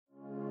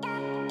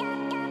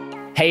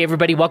Hey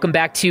everybody, welcome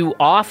back to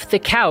Off the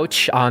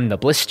Couch on the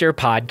Blister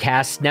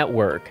Podcast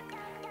Network.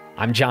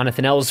 I'm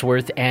Jonathan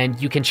Ellsworth,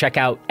 and you can check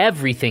out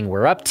everything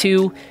we're up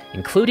to,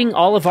 including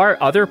all of our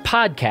other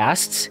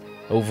podcasts,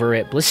 over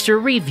at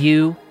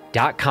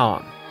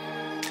blisterreview.com.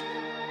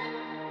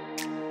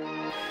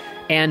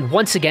 And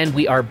once again,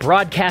 we are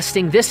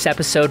broadcasting this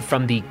episode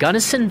from the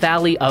Gunnison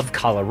Valley of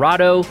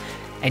Colorado,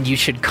 and you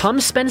should come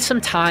spend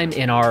some time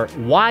in our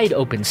wide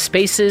open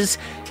spaces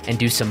and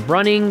do some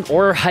running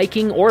or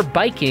hiking or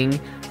biking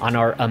on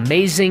our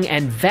amazing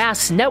and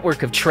vast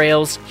network of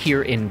trails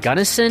here in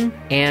Gunnison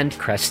and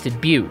Crested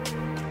Butte.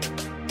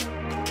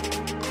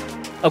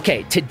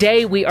 Okay,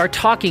 today we are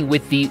talking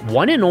with the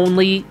one and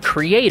only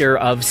creator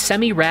of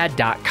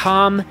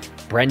semirad.com,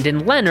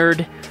 Brendan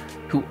Leonard,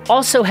 who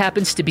also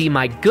happens to be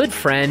my good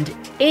friend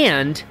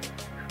and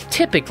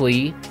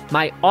typically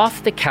my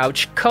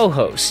off-the-couch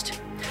co-host.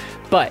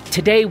 But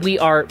today we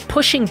are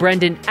pushing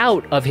Brendan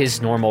out of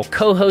his normal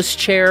co-host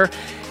chair,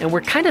 and we're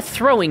kind of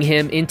throwing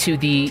him into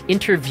the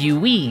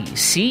interviewee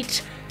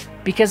seat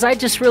because I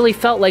just really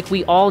felt like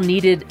we all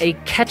needed a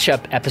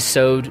catch-up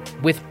episode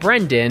with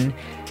Brendan,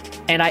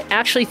 and I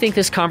actually think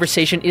this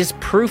conversation is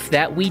proof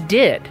that we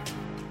did.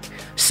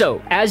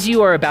 So, as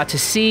you are about to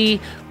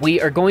see, we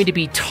are going to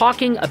be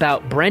talking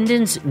about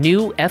Brendan's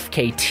new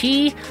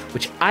FKT,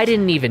 which I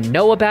didn't even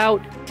know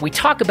about. We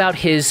talk about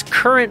his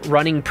current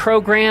running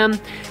program,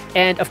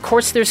 and of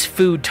course there's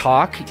food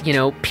talk,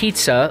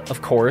 pizza,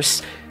 of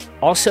course.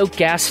 Also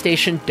gas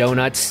station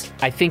donuts.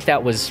 I think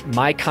that was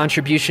my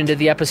contribution to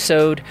the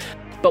episode.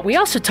 But we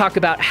also talk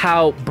about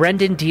how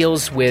Brendan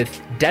deals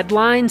with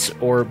deadlines,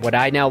 or what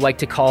I now like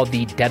to call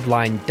the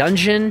deadline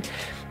dungeon,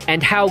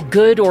 and how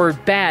good or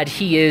bad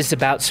he is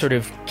about sort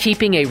of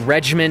keeping a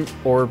regiment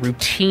or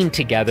routine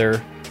together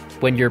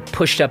when you're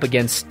pushed up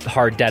against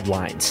hard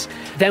deadlines.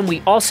 Then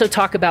we also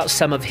talk about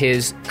some of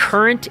his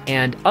current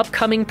and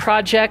upcoming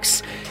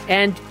projects,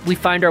 and we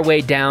find our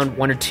way down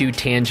one or two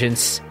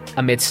tangents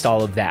amidst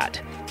all of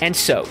that. And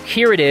so,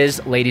 here it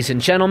is, ladies and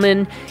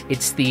gentlemen.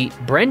 It's the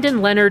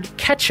Brendan Leonard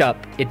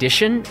catch-up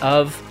edition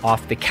of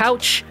Off the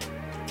Couch,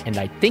 and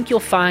I think you'll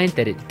find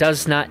that it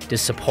does not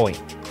disappoint.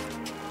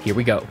 Here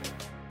we go.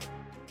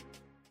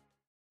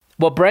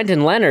 Well,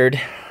 Brendan Leonard,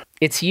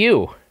 it's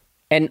you,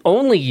 and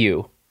only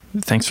you.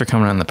 Thanks for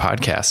coming on the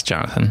podcast,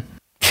 Jonathan.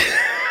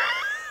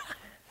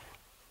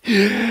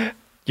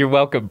 You're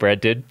welcome,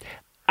 Brendan.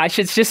 I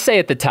should just say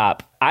at the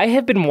top, I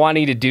have been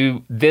wanting to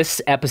do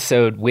this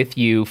episode with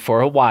you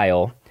for a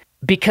while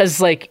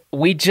because,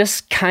 we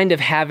just kind of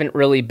haven't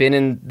really been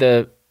in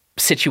the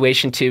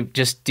situation to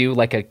just do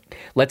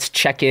let's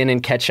check in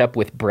and catch up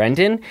with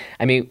Brendan.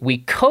 I mean, we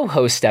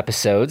co-host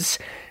episodes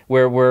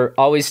where we're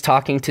always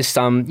talking to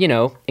some,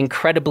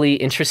 incredibly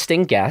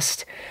interesting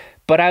guest.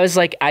 But I was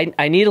like,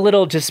 I need a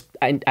little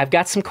I've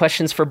got some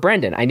questions for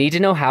Brendan. I need to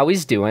know how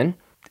he's doing.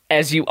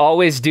 As you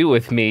always do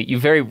with me, you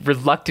very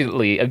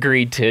reluctantly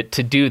agreed to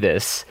do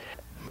this.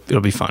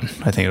 It'll be fun.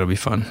 I think it'll be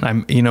fun.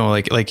 I'm,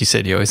 like you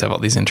said, you always have all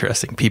these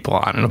interesting people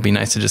on. It'll be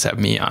nice to just have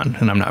me on,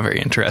 and I'm not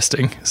very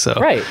interesting. So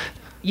right.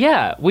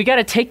 Yeah, we got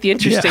to take the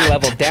interesting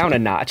level down a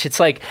notch. It's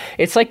like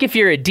if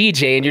you're a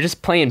DJ and you're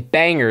just playing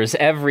bangers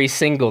every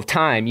single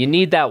time. You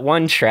need that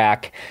one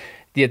track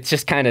that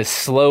just kind of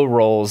slow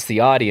rolls the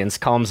audience,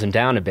 calms them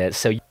down a bit.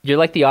 So you're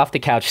like the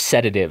off-the-couch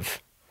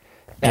sedative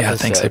episode. Yeah,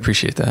 thanks. I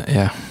appreciate that.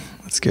 Yeah,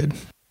 that's good.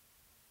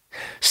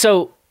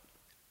 So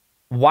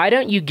why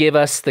don't you give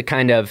us the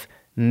kind of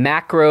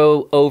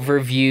macro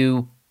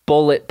overview,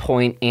 bullet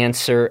point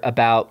answer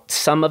about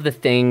some of the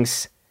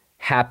things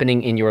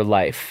happening in your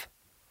life?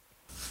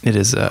 It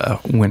is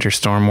a winter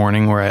storm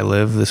warning where I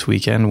live this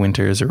weekend.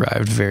 Winter has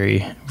arrived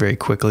very, very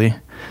quickly.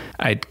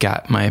 I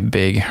got my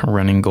big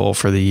running goal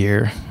for the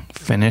year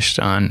finished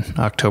on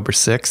October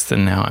 6th,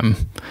 and now I'm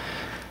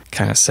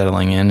kind of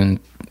settling in and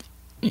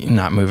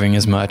not moving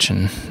as much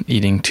and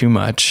eating too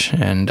much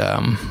and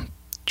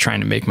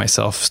trying to make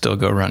myself still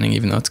go running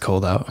even though it's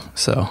cold out.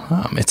 So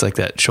it's like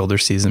that shoulder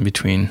season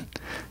between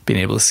being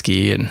able to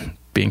ski and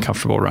being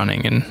comfortable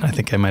running, and I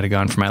think I might have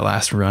gone for my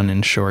last run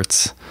in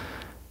shorts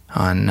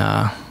on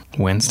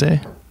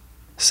Wednesday.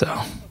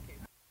 So.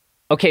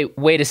 Okay,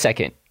 wait a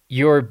second.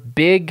 Your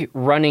big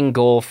running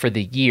goal for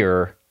the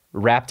year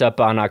wrapped up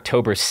on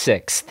October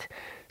 6th.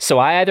 So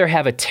I either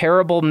have a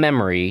terrible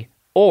memory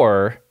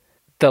or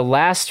the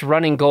last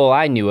running goal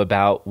I knew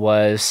about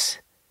was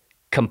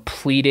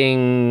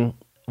completing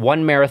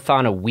one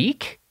marathon a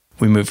week.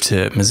 We moved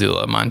to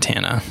Missoula,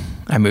 Montana.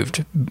 I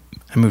moved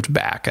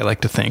back, I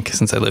like to think,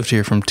 since I lived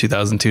here from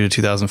 2002 to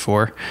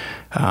 2004.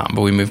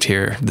 But we moved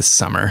here this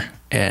summer,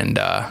 and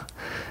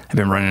I've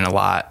been running a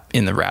lot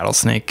in the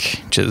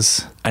Rattlesnake, which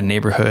is a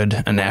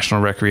neighborhood, a national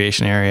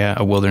recreation area,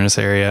 a wilderness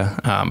area.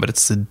 But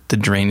it's the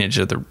drainage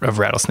of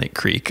Rattlesnake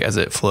Creek as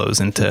it flows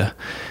into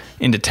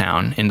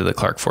town, into the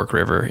Clark Fork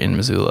River in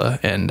Missoula.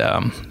 And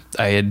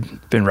I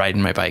had been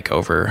riding my bike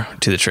over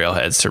to the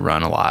trailheads to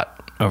run a lot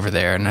over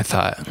there. And I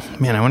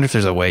thought, man, I wonder if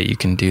there's a way you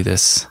can do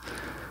this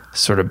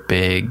sort of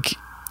big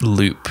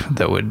loop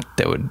that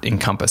would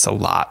encompass a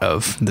lot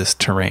of this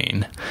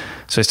terrain.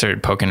 So I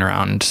started poking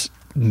around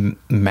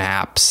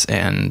maps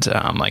and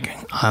like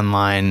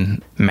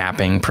online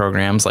mapping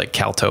programs like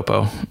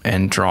CalTopo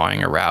and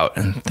drawing a route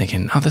and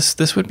thinking, oh,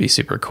 this would be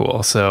super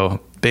cool. So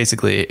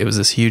basically it was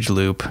this huge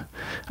loop.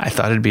 I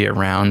thought it'd be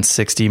around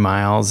 60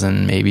 miles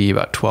and maybe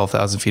about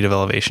 12,000 feet of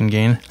elevation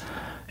gain.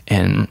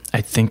 And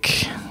I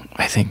think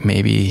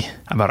maybe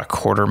about a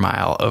quarter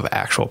mile of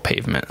actual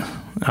pavement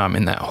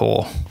in that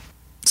whole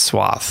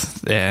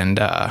swath. And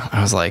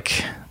I was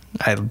like,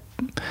 I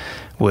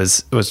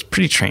was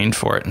pretty trained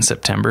for it in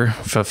September.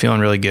 Felt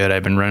feeling really good.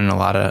 I've been running a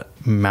lot of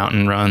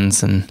mountain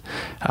runs and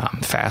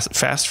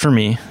fast for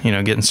me,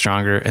 getting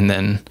stronger. And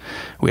then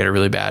we had a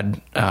really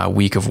bad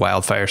week of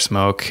wildfire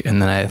smoke.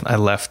 And then I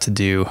left to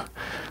do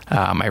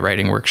my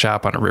writing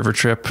workshop on a river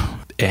trip.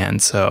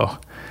 And so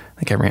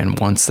I think I ran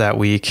once that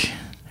week.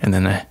 And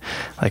then I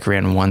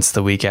ran once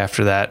the week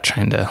after that,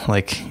 trying to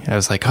I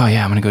was like, oh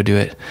yeah, I'm going to go do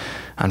it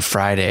on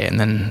Friday. And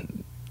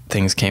then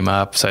things came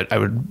up. So I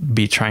would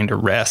be trying to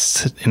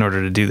rest in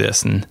order to do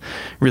this. And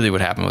really what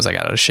happened was I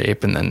got out of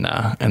shape. And then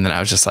I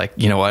was just like,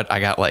 you know what?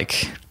 I got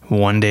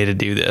one day to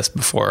do this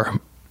before,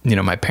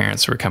 my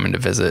parents were coming to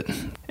visit.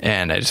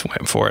 And I just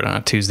went for it on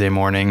a Tuesday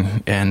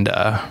morning. And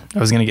I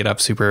was going to get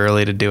up super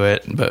early to do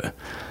it, but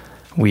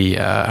we...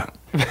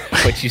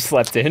 But you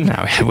slept in?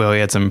 No, we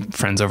had some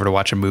friends over to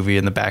watch a movie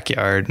in the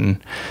backyard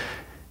and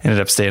ended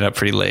up staying up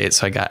pretty late.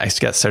 So I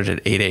got started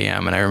at 8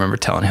 a.m. And I remember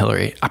telling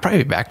Hillary, I'll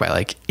probably be back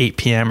by 8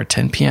 p.m. or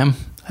 10 p.m.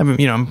 I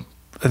mean,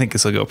 I think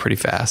this will go pretty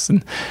fast.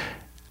 And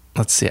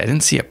let's see, I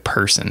didn't see a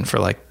person for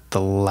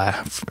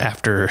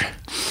after,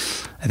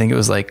 I think it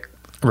was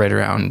right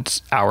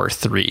around hour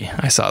 3.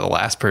 I saw the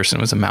last person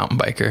was a mountain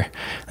biker.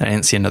 And I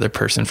didn't see another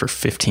person for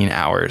 15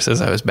 hours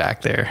as I was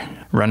back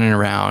there running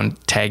around,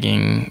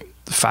 tagging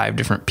 5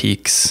 different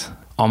peaks,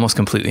 almost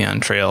completely on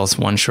trails,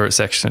 one short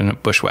section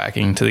of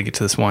bushwhacking to get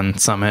to this one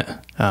summit,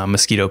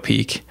 Mosquito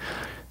Peak.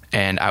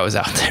 And I was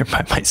out there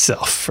by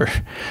myself for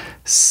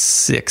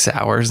 6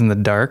 hours in the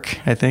dark,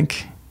 I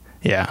think.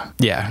 Yeah.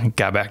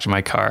 Got back to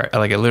my car. I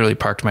literally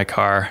parked my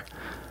car,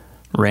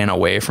 ran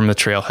away from the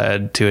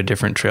trailhead to a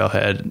different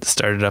trailhead,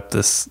 started up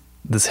this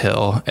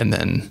hill, and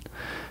then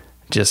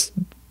just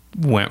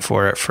went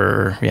for it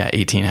for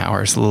 18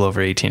 hours, a little over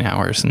 18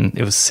 hours. And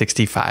it was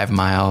 65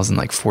 miles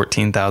and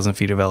 14,000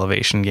 feet of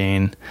elevation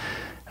gain.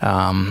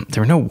 There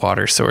were no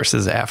water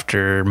sources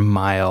after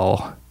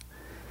mile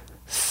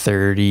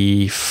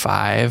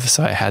 35.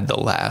 So I had the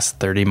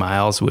last 30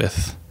 miles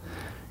with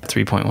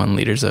 3.1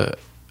 liters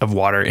of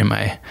water in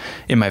my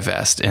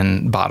vest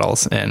and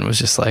bottles, and was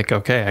just like,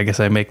 okay, I guess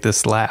I make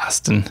this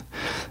last. And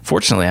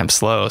fortunately I'm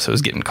slow, so it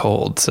was getting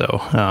cold. So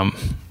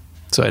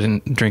I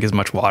didn't drink as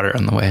much water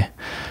on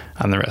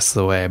the rest of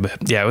the way.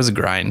 But yeah, it was a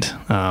grind,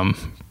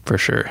 for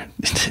sure.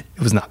 It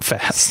was not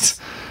fast.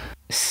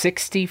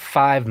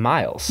 65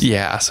 miles.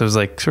 Yeah. So it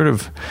was sort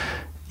of,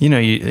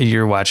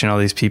 you're watching all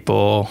these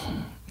people,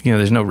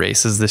 there's no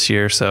races this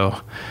year. So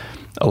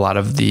a lot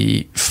of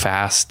the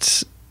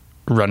fast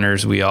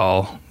runners we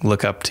all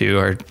look up to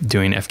are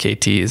doing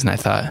FKTs. And I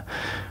thought,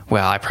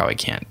 well, I probably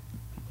can't,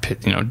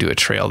 do a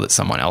trail that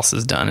someone else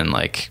has done and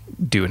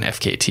do an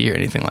FKT or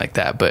anything like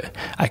that. But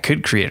I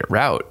could create a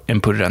route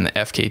and put it on the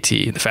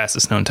FKT, the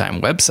fastest known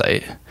time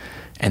website,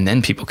 and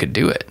then people could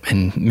do it.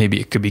 And maybe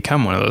it could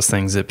become one of those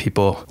things that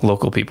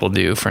local people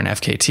do for an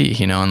FKT,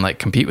 and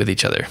compete with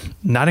each other,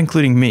 not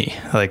including me.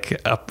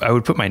 I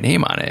would put my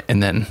name on it.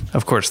 And then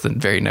of course the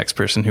very next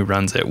person who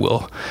runs it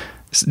will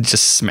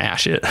just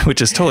smash it,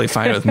 which is totally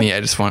fine with me.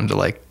 I just wanted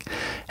to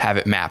have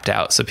it mapped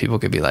out so people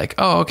could be like,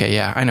 oh, okay,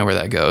 yeah, I know where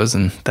that goes.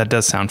 And that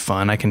does sound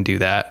fun. I can do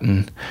that.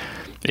 And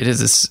it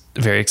is this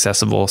very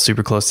accessible,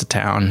 super close to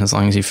town, as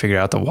long as you figure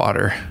out the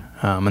water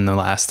in the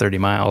last 30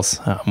 miles,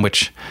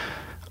 which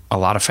a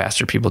lot of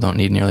faster people don't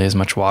need nearly as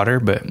much water,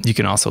 but you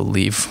can also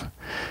leave.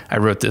 I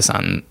wrote this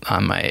on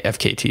my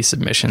FKT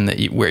submission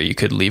where you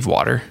could leave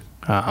water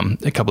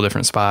a couple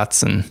different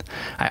spots. And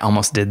I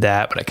almost did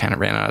that, but I kind of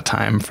ran out of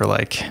time for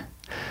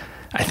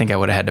I think I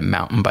would have had to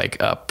mountain bike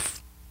up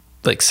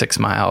 6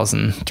 miles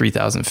and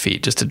 3,000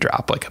 feet just to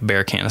drop a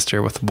bear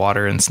canister with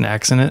water and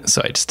snacks in it.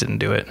 So I just didn't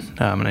do it.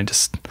 And I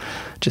just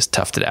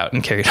toughed it out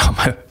and carried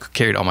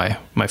all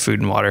my food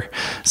and water.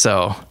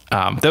 So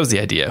that was the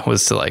idea,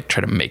 was to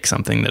try to make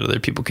something that other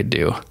people could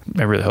do.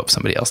 I really hope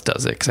somebody else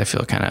does it, because I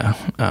feel kind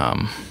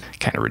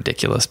of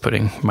ridiculous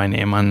putting my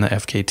name on the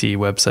FKT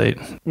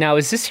website. Now,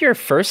 is this your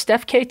first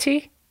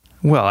FKT?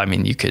 Well, I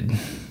mean, you could,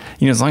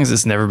 as long as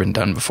it's never been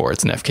done before,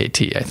 it's an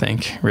FKT, I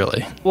think,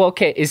 really. Well,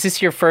 okay. Is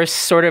this your first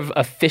sort of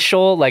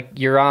official,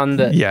 you're on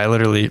the... Yeah, I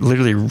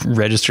literally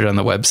registered on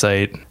the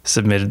website,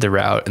 submitted the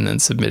route, and then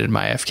submitted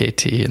my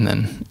FKT, and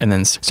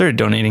then started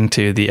donating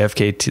to the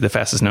FKT, the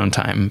fastest known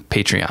time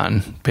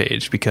Patreon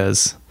page,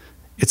 because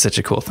it's such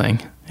a cool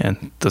thing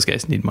and those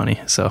guys need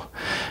money. So,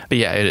 but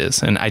yeah, it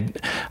is. And I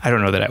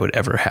don't know that I would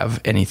ever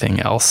have anything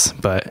else,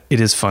 but it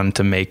is fun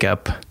to make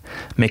up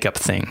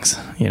things,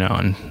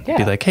 and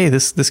be like, hey,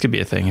 this could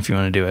be a thing if you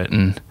want to do it.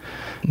 And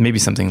maybe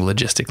something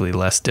logistically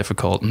less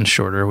difficult and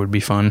shorter would be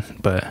fun.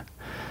 But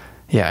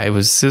Yeah, it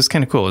was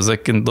kind of cool. It was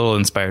like a little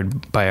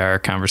inspired by our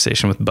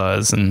conversation with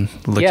Buzz and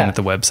looking at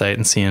the website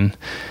and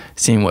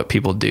seeing what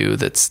people do.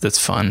 That's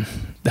fun.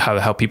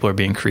 How people are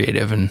being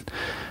creative and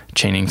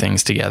chaining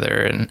things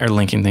together or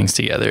linking things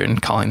together and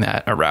calling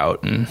that a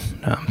route, and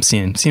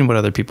seeing what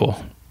other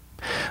people,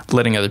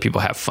 letting other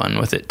people have fun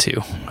with it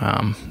too,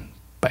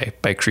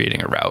 by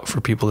creating a route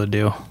for people to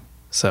do.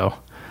 So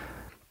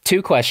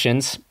 2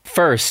 questions.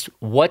 First,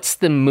 what's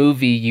the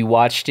movie you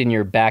watched in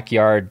your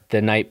backyard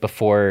the night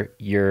before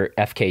your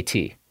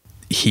FKT?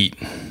 Heat.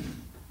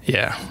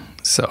 Yeah.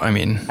 So, I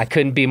mean, I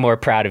couldn't be more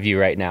proud of you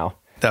right now.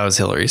 That was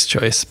Hillary's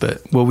choice,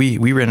 but we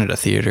rented a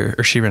theater,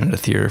 or she rented a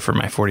theater for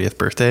my 40th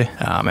birthday,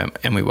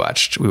 and we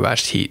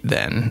watched Heat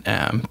then.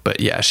 But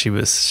yeah, she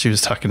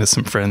was talking to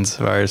some friends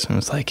of ours and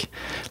was like,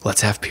 "Let's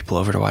have people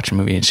over to watch a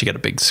movie." And she got a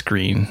big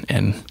screen,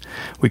 and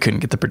we couldn't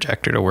get the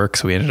projector to work,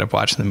 so we ended up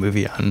watching the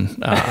movie on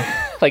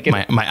my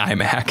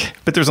iMac.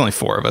 But there's only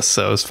 4 of us,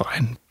 so it was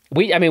fine.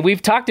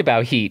 We've talked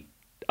about Heat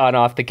on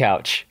Off the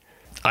Couch.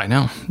 I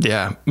know.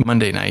 Yeah.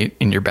 Monday night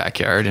in your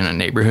backyard in a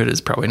neighborhood is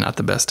probably not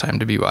the best time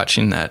to be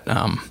watching that,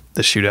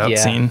 the shootout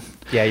scene.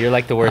 Yeah. You're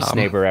like the worst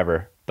neighbor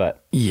ever,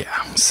 but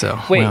yeah. So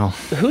wait,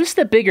 who's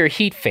the bigger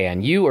Heat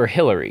fan, you or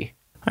Hillary?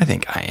 I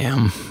think I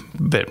am,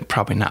 but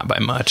probably not by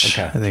much.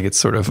 Okay. I think it's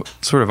sort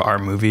of our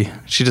movie.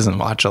 She doesn't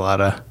watch a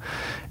lot of,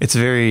 it's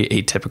very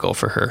atypical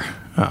for her.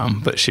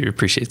 But she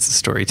appreciates the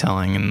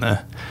storytelling and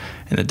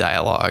the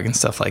dialogue and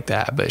stuff like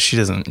that. But she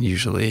doesn't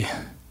usually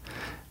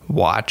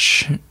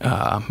watch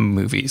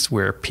movies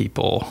where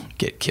people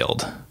get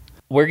killed.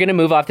 We're going to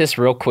move off this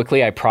real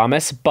quickly, I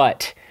promise,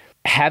 but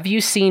have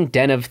you seen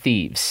Den of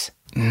Thieves?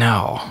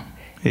 No.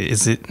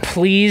 Is it?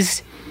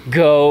 Please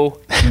go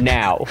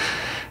now.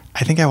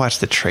 I think I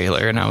watched the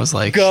trailer and I was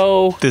like,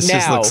 this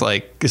just looks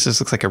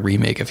like a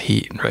remake of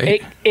Heat,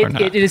 right?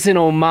 It is an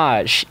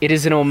homage. It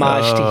is an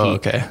homage to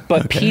Heat. Okay.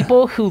 But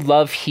people who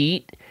love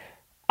Heat,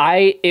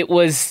 it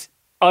was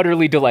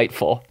utterly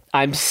delightful.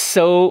 I'm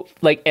so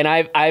and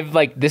I've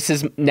this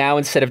is now,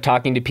 instead of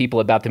talking to people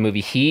about the movie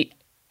Heat,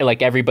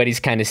 like everybody's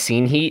kind of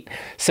seen Heat.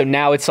 So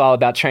now it's all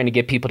about trying to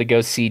get people to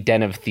go see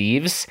Den of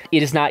Thieves.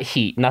 It is not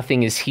Heat.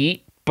 Nothing is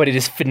Heat, but it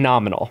is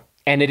phenomenal.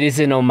 And it is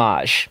an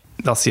homage.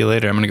 I'll see you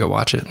later. I'm going to go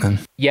watch it then.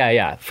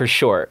 Yeah, for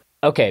sure.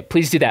 Okay,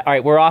 please do that. All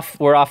right, we're off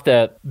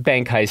the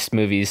bank heist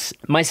movies.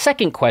 My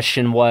second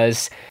question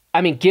was,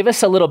 give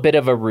us a little bit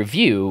of a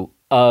review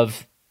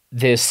of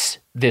this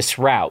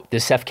route,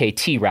 this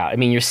FKT route.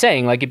 You're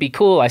saying it'd be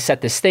cool. I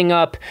set this thing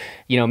up,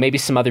 maybe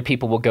some other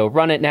people will go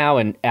run it now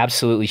and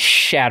absolutely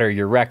shatter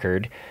your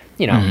record,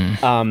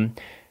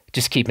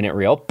 just keeping it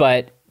real.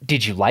 But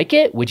did you like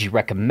it? Would you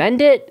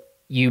recommend it?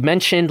 You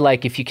mentioned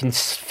if you can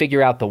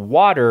figure out the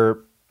water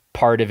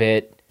part of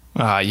it.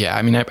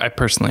 Yeah. I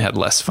personally had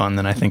less fun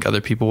than I think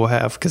other people will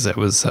have because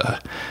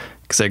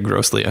I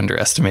grossly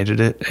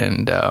underestimated it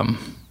and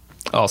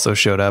also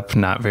showed up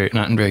not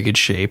in very good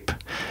shape.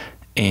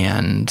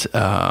 And,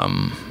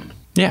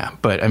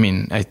 but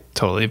I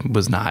totally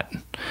was not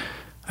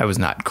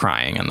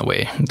crying on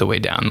the way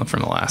down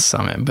from the last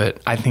summit,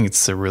 but I think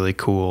it's it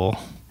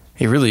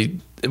really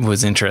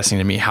was interesting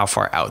to me how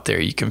far out there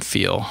you can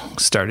feel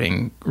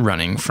starting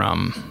running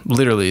from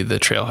literally the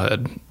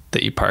trailhead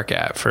that you park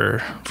at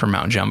for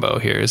Mount Jumbo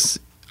here is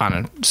on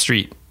a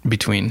street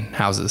between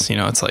houses.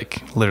 It's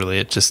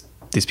literally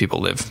these people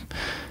live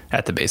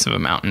at the base of a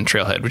mountain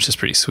trailhead, which is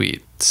pretty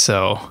sweet.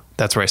 So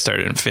that's where I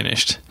started and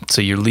finished. So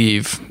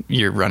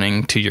you're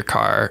running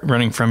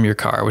from your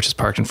car, which is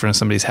parked in front of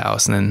somebody's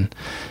house. And then,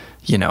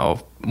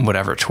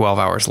 12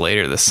 hours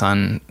later,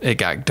 it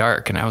got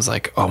dark and I was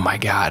like, oh my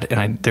God.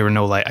 And there were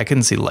no light. I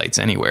couldn't see lights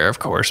anywhere, of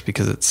course,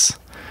 because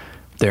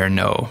there are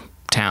no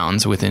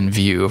towns within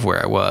view of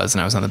where I was.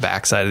 And I was on the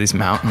backside of these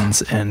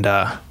mountains and,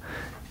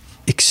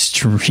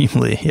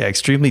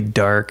 extremely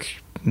dark.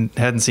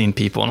 Hadn't seen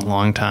people in a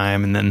long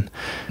time. And then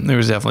there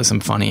was definitely some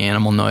funny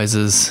animal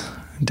noises,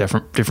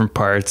 different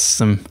parts,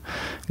 some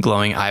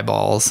glowing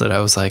eyeballs that I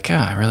was like,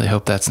 I really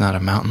hope that's not a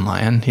mountain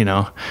lion,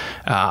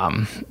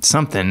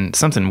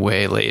 something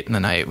way late in the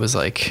night was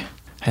I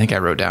think I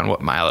wrote down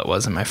what mile it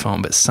was on my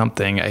phone, but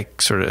I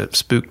sort of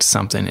spooked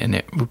something and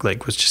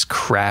it was just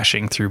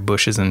crashing through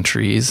bushes and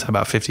trees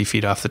about 50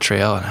 feet off the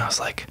trail. And I was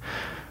like,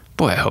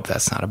 boy, I hope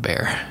that's not a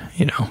bear,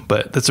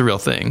 but that's a real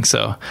thing.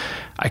 So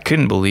I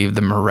couldn't believe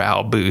the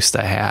morale boost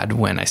I had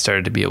when I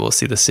started to be able to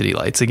see the city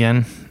lights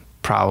again,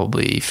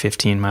 probably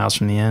 15 miles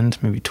from the end,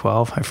 maybe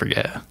 12. I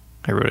forget.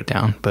 I wrote it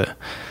down, but it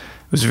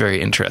was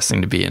very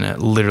interesting to be in a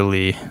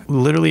literally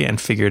and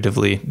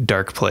figuratively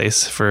dark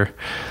place for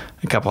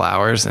a couple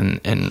hours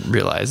and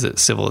realize that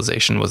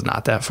civilization was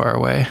not that far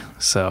away.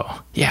 So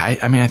yeah,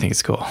 I think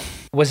it's cool.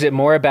 Was it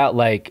more about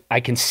I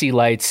can see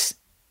lights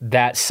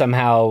that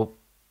somehow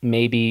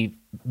maybe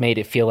made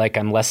it feel like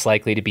I'm less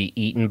likely to be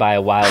eaten by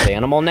a wild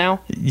animal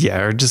now?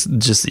 Yeah, or just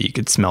that you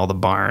could smell the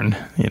barn,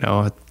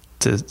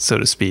 so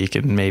to speak,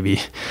 and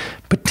maybe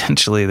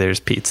potentially there's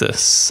pizza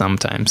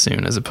sometime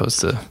soon, as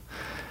opposed to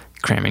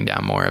cramming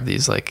down more of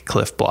these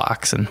Cliff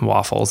blocks and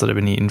waffles that have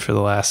been eaten for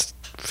the last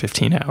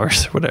 15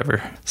 hours or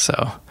whatever. So,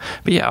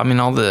 but yeah, I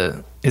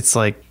mean, it's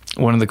like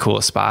one of the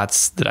coolest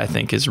spots that I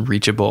think is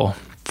reachable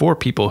for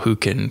people who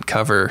can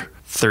cover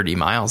 30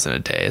 miles in a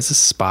day. It's a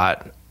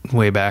spot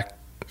way back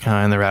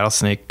in the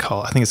Rattlesnake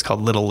I think it's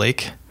called Little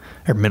Lake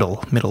or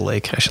Middle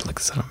Lake. I should look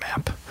this on a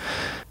map.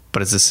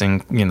 But it's this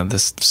thing,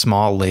 this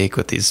small lake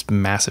with these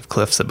massive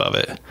cliffs above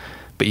it,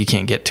 but you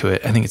can't get to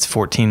it. I think it's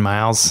 14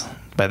 miles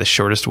by the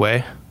shortest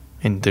way,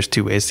 and there's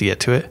 2 ways to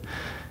get to it.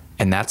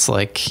 And that's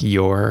like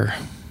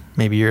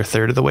maybe you're a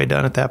third of the way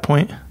done at that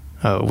point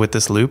with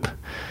this loop,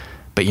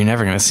 but you're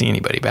never going to see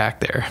anybody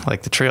back there.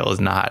 Like the trail is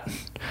not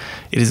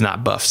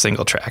buff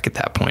single track at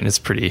that point. It's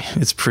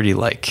pretty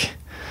like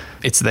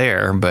it's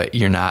there, but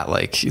you're not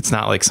like, it's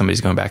not like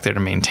somebody's going back there to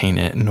maintain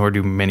it, nor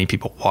do many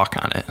people walk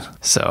on it.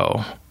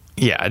 So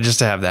yeah, just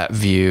to have that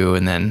view,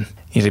 and then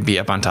to be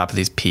up on top of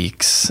these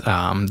peaks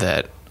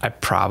that I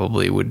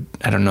probably would,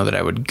 I don't know that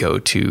I would go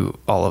to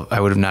I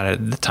would have not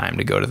had the time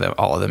to go to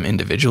all of them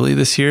individually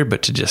this year,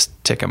 but to just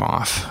tick them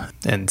off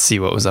and see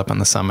what was up on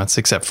the summits,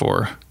 except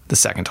for the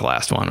second to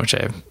last one, which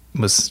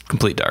was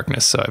complete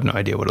darkness. So I have no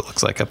idea what it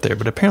looks like up there,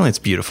 but apparently it's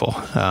beautiful.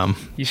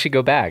 You should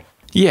go back.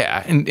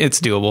 Yeah, and it's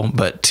doable,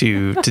 but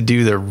to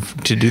do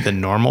the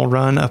normal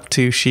run up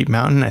to Sheep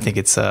Mountain, I think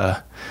it's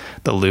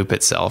the loop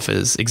itself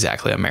is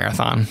exactly a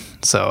marathon.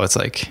 So it's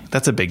like,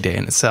 that's a big day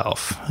in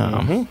itself.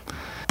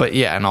 But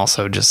yeah, and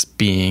also just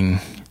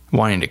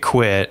wanting to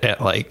quit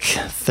at like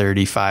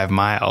 35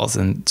 miles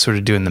and sort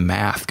of doing the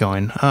math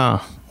going,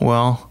 oh,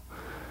 well,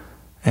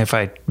 if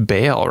I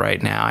bail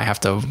right now, I have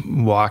to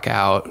walk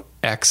out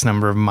X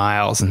number of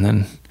miles, and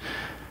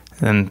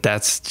then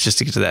that's just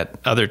to get to that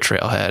other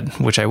trailhead,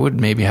 which I would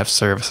maybe have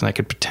service, and I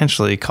could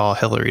potentially call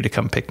Hillary to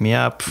come pick me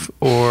up,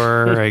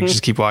 or I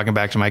just keep walking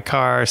back to my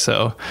car.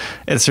 So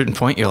at a certain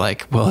point, you're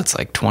like, well, it's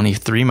like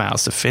 23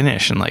 miles to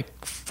finish and like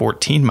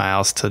 14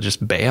 miles to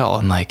just bail,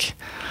 and like,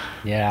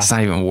 yeah, it's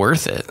not even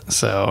worth it.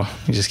 So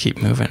you just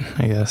keep moving,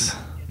 I guess.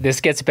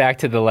 This gets back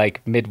to the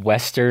like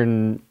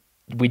Midwestern,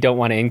 we don't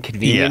want to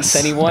inconvenience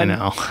anyone. I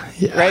know.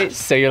 Yeah. Right?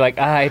 So you're like,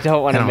 I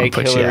don't want to make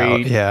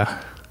Hillary.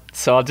 Yeah.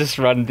 So I'll just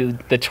run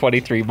the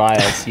 23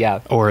 miles. Yeah.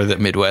 Or the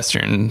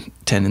Midwestern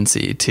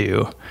tendency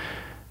to,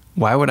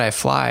 why would I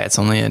fly? It's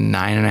only a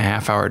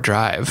 9.5 hour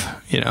drive,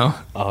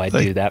 Oh, I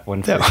do that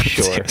one for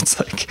sure. It's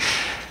like,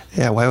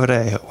 yeah, why would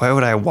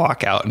I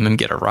walk out and then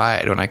get a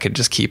ride when I could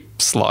just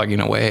keep slogging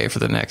away for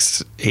the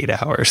next 8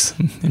 hours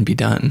and be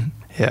done?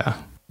 Yeah.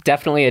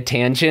 Definitely a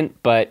tangent,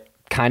 but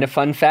kind of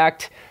fun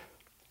fact.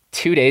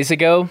 2 days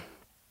ago,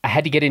 I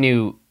had to get a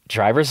new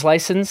driver's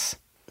license.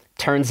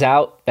 Turns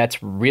out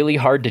that's really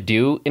hard to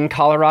do in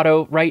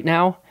Colorado right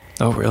now.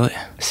 Oh, really?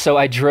 So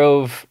I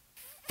drove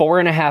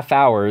 4.5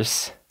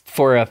 hours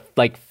for a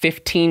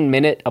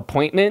 15-minute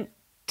appointment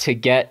to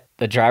get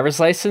the driver's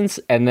license,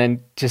 and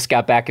then just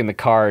got back in the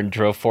car and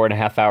drove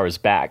 4.5 hours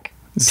back.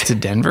 Is it to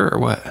Denver or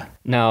what?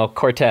 No,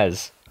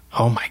 Cortez.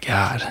 Oh my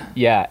God.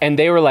 Yeah. And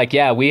they were like,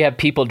 yeah, we have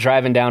people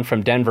driving down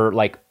from Denver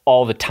like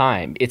all the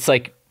time. It's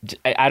like,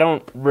 I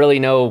don't really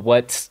know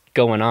what's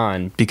going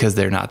on. Because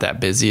they're not that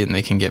busy and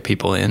they can get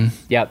people in?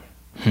 Yep.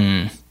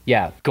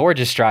 Yeah.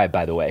 Gorgeous drive,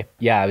 by the way.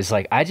 Yeah. I was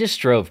like, I just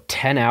drove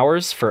 10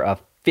 hours for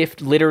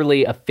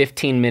literally a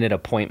 15-minute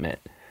appointment.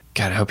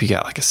 God, I hope you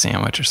got like a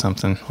sandwich or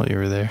something while you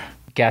were there.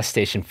 Gas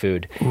station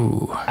food.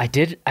 Ooh. I'll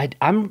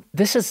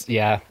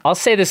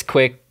say this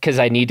quick because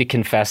I need to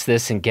confess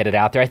this and get it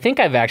out there. I think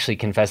I've actually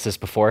confessed this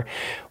before.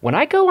 When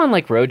I go on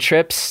like road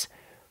trips,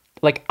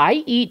 like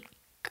I eat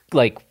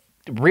like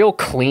real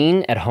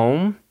clean at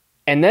home.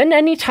 And then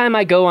anytime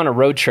I go on a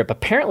road trip,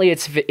 apparently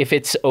if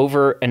it's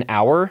over an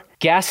hour,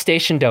 gas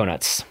station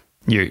donuts.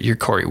 You're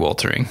Corey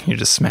Woltering. You're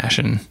just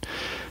smashing.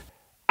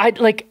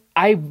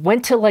 I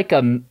went to like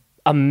a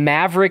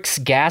Mavericks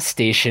gas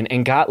station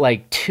and got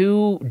like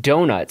 2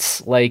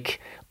 donuts, like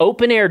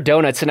open air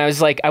donuts, and I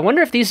was like, I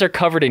wonder if these are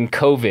covered in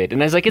COVID.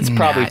 And I was like, it's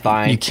probably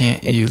fine. You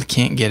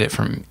can't get it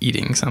from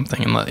eating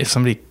something. Unless if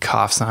somebody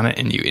coughs on it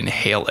and you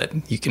inhale it,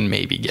 you can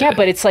maybe get it. Yeah,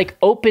 but it's like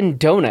open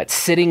donuts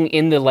sitting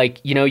in the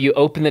you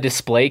open the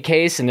display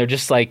case and they're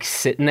just like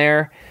sitting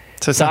there.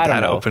 So it's not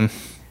that open.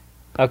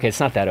 Okay, it's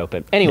not that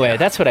open. Anyway,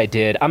 That's what I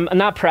did. I'm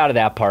not proud of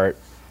that part.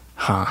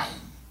 Huh.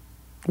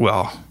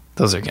 Well,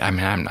 those are. I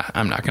mean,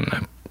 I'm not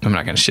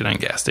gonna shit on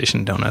gas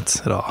station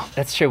donuts at all.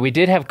 That's true. We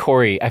did have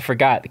Corey. I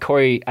forgot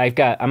Corey.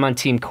 I'm on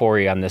team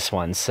Corey on this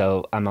one,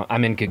 so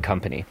I'm in good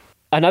company.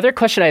 Another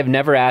question I have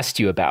never asked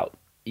you about.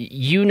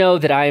 You know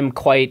that I am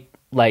quite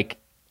like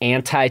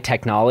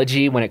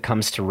anti-technology when it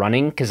comes to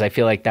running, because I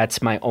feel like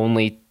that's my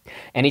only.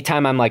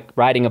 Anytime I'm like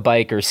riding a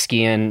bike or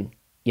skiing,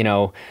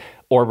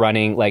 or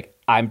running, like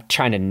I'm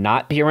trying to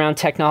not be around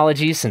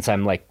technology since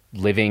I'm like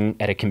living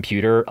at a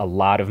computer a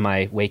lot of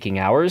my waking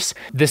hours.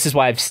 This is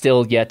why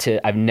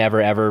I've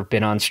never ever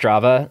been on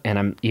Strava,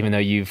 and even though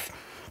you've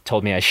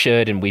told me I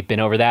should and we've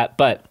been over that,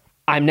 but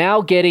I'm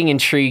now getting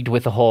intrigued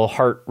with the whole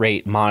heart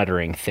rate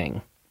monitoring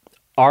thing.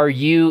 Are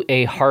you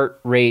a heart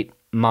rate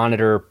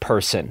monitor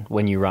person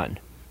when you run?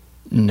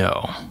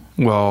 No.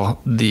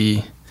 Well,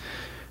 I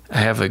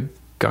have a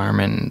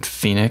Garmin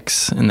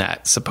Phoenix, and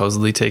that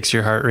supposedly takes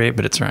your heart rate,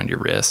 but it's around your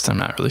wrist. I'm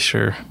not really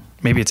sure.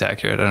 Maybe it's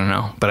accurate. I don't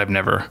know. But I've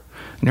never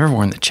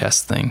worn the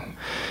chest thing.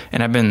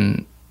 And I've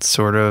been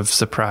sort of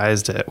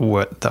surprised at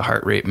what the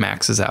heart rate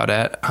maxes out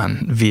at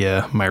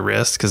via my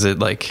wrist, because it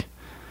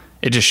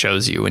just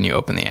shows you when you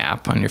open the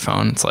app on your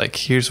phone. It's like,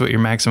 here's what your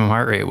maximum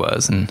heart rate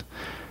was. And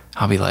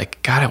I'll be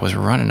like, God, I was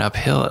running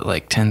uphill at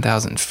like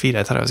 10,000 feet.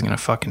 I thought I was going to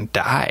fucking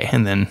die.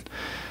 And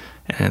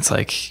it's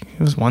like, it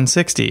was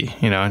 160,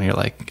 and you're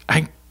like,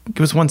 it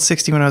was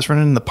 160 when I was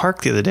running in the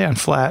park the other day on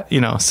flat,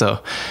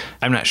 so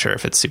I'm not sure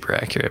if it's super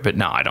accurate, but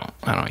no, I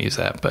don't use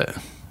that. But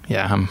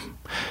yeah,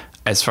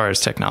 as far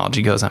as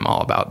technology goes, I'm all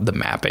about the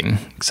mapping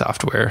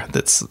software.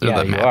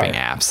 The mapping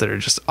apps that are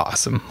just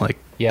awesome. Like,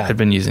 I've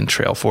been using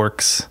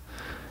Trailforks.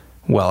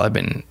 Well, I've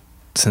been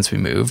since we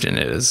moved, and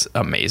it is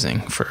amazing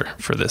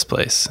for this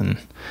place, and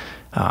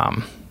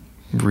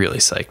really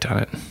psyched on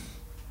it.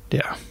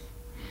 Yeah.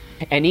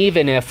 And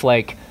even if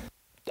like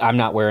I'm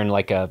not wearing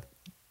like a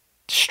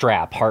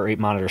heart rate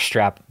monitor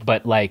strap,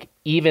 but like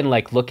even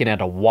like looking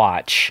at a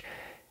watch,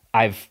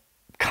 I've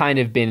kind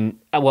of been,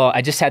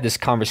 I just had this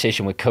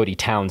conversation with Cody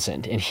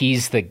Townsend, and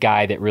he's the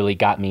guy that really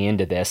got me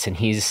into this. And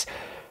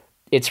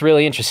it's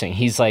really interesting.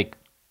 He's like,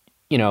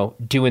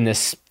 doing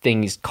this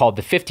thing called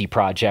the 50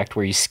 Project,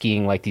 where he's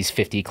skiing like these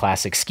 50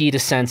 classic ski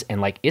descents,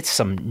 and like it's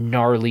some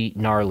gnarly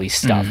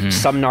stuff. Mm-hmm.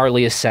 Some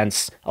gnarly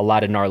ascents, a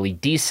lot of gnarly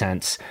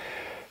descents.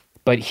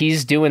 But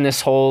he's doing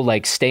this whole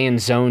like stay in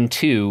zone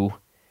 2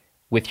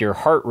 with your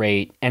heart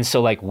rate. And so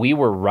like we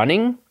were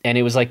running, and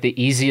it was like the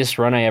easiest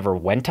run I ever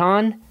went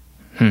on.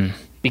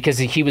 Because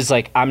he was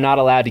like, I'm not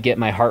allowed to get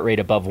my heart rate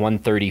above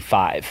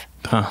 135.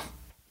 Huh.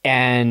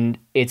 And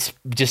it's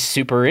just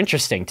super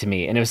interesting to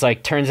me. And it was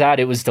like, turns out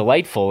it was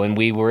delightful, and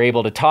we were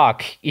able to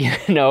talk,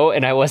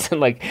 and I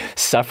wasn't like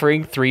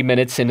suffering 3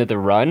 minutes into the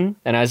run.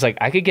 And I was like,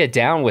 I could get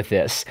down with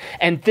this.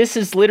 And this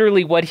is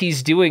literally what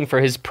he's doing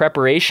for his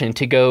preparation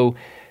to go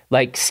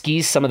like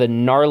ski some of the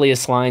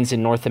gnarliest lines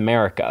in North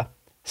America.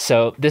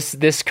 So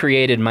this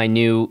created my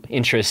new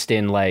interest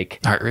in like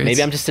heart rates.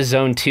 Maybe I'm just a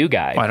zone 2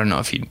 guy. Well, I don't know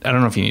if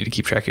you need to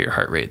keep track of your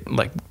heart rate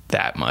like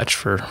that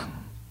much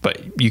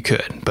but you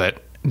could.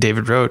 But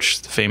David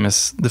Roach, the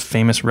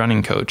famous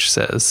running coach,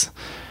 says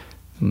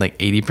like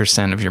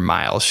 80% of your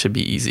miles should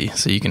be easy,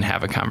 so you can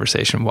have a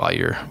conversation while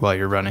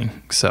you're running.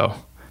 So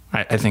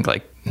I think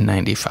like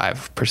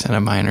 95%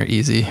 of mine are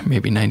easy,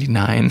 maybe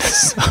 99.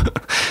 So.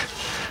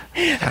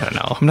 I don't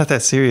know. I'm not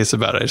that serious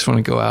about it. I just want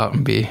to go out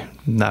and be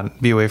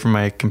away from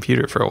my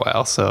computer for a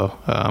while. So,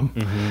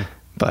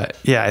 but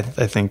yeah,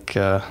 I think,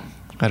 I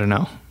don't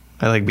know.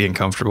 I like being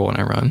comfortable when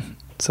I run.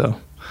 So,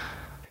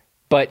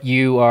 but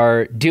you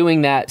are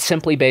doing that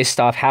simply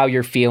based off how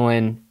you're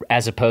feeling,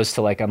 as opposed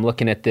to like, I'm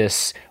looking at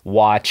this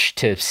watch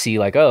to see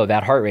like, oh,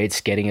 that heart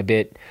rate's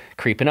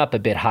creeping up a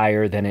bit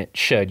higher than it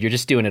should. You're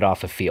just doing it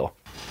off of feel.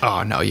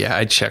 Oh no. Yeah.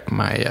 I check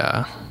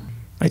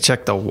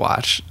the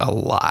watch a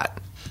lot,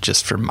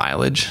 just for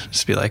mileage,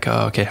 just be like,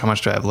 oh, okay, how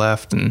much do I have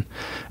left? And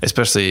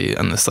especially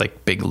on this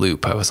like big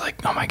loop, I was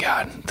like, oh my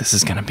God, this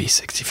is going to be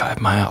 65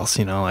 miles,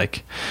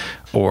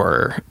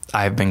 or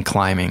I've been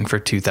climbing for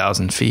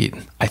 2,000 feet.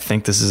 I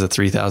think this is a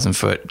 3,000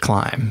 foot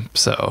climb.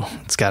 So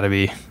it's got to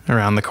be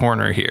around the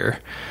corner here,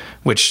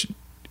 which,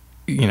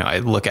 I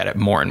look at it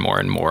more and more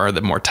and more.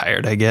 The more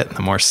tired I get,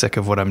 the more sick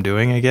of what I'm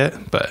doing I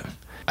get. But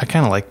I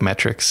kind of like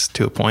metrics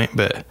to a point,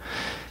 but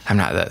I'm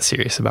not that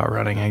serious about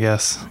running, I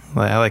guess.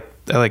 I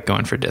like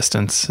going for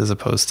distance as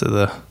opposed to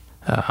the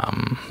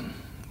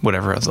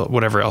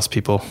whatever else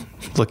people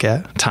look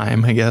at,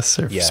 time, I guess,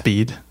 or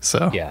speed.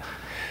 So yeah.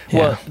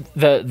 Well,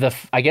 the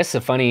I guess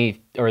the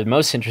funny or the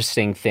most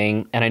interesting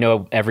thing, and I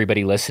know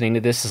everybody listening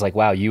to this is like,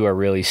 wow, you are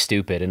really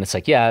stupid, and it's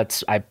like, yeah,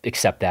 I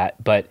accept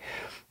that, but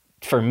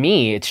for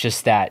me, it's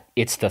just that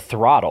it's the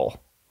throttle,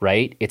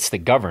 right? It's the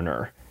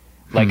governor.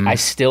 Like I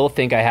still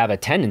think I have a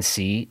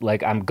tendency,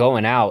 like I'm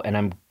going out and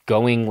I'm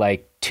going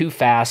like too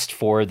fast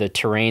for the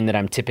terrain that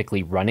I'm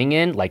typically running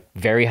in, like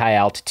very high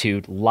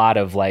altitude, a lot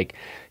of like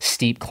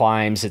steep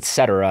climbs,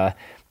 etc.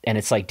 And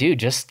it's like, dude,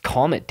 just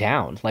calm it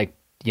down. Like,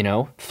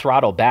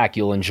 throttle back.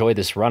 You'll enjoy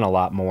this run a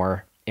lot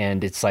more.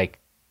 And it's like,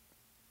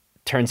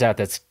 turns out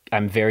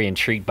I'm very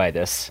intrigued by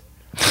this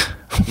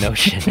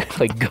notion.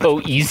 Like,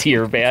 go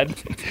easier, man.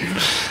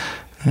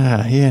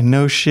 Yeah,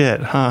 no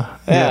shit, huh?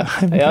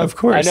 Yeah, of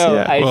course. I know.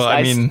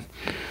 Yeah.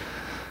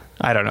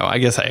 I don't know. I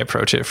guess I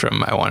approach it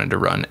from I wanted to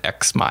run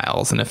X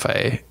miles, and if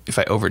I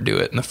overdo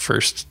it in the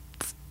first,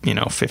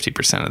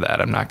 50% of that,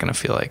 I'm not going to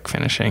feel like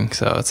finishing.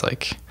 So it's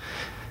like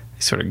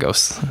sort of go.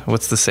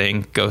 What's the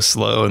saying? Go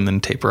slow and then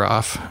taper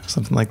off,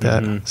 something like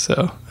that. Mm-hmm.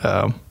 So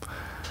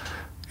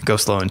go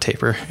slow and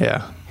taper.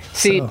 Yeah.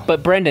 See,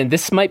 but Brendan,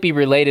 this might be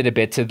related a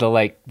bit to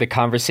the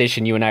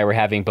conversation you and I were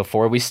having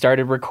before we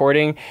started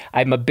recording.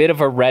 I'm a bit of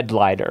a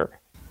redliner.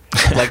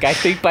 Like I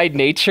think by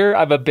nature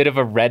I'm a bit of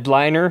a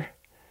redliner.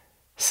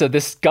 So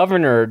this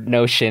governor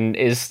notion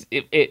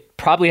it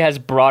probably has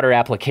broader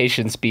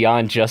applications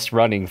beyond just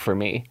running for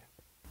me.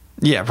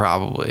 Yeah,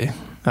 probably.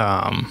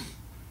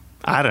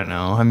 I don't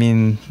know. I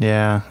mean,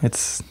 yeah,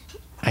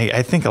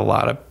 I think a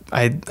lot of,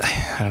 I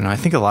don't know, I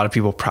think a lot of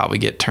people probably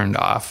get turned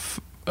off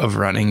of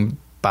running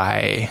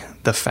by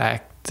the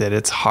fact that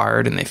it's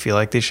hard and they feel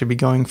like they should be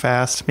going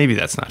fast. Maybe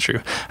that's not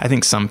true. I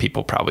think some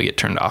people probably get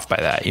turned off by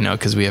that, you know,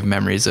 because we have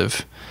memories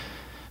of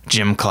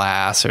gym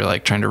class or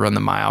like trying to run the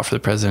mile for the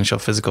presidential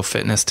physical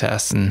fitness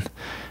test. And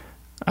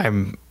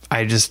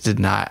I just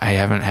I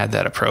haven't had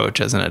that approach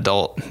as an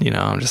adult. You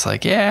know, I'm just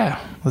like, yeah,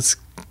 let's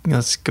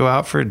go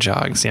out for a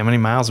jog, see how many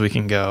miles we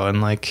can go.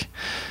 And like,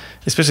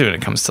 especially when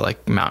it comes to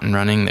like mountain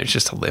running, there's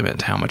just a limit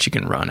to how much you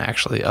can run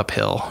actually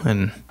uphill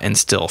and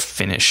still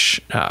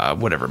finish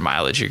whatever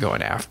mileage you're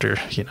going after,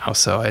 you know.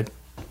 So I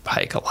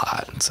hike a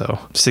lot. So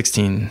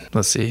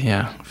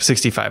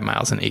 65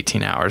 miles in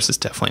 18 hours is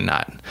definitely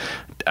not,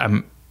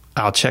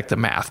 I'll check the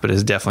math, but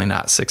it's definitely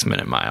not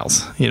 6-minute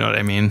miles. You know what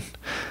I mean?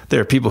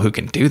 There are people who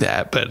can do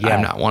that, but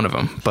I'm not one of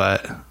them.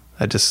 But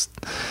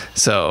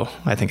so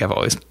I think I've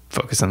always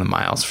focused on the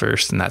miles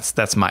first, and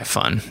that's my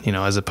fun, you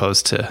know, as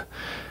opposed to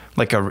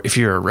like if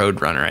you're a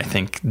road runner, I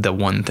think the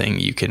one thing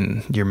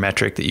your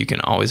metric that you can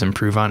always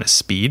improve on is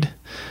speed.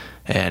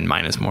 And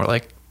mine is more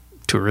like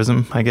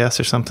tourism, I guess,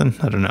 or something.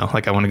 I don't know.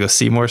 Like I want to go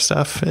see more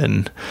stuff.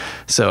 And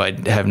so I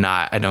don't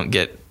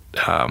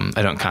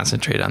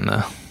concentrate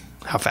on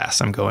how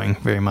fast I'm going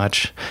very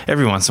much.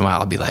 Every once in a while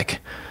I'll be like,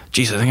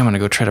 geez, I think I'm going to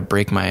go try to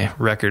break my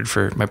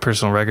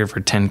personal record for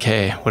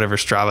 10K, whatever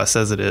Strava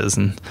says it is.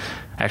 And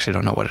I actually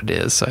don't know what it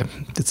is. So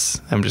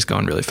I'm just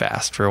going really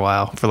fast for a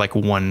while for like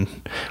one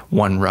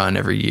run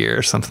every year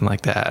or something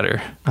like that.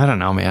 Or I don't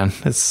know, man,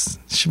 it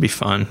should be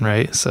fun.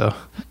 Right. So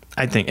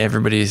I think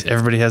everybody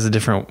has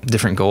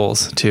different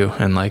goals too.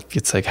 And like,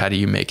 it's like, how do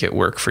you make it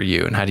work for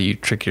you? And how do you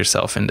trick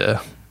yourself into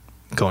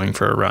going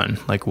for a run?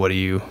 Like,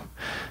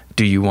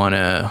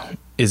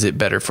 is it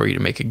better for you to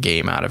make a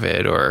game out of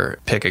it or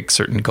pick a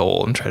certain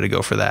goal and try to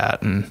go for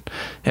that? And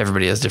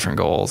everybody has different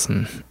goals,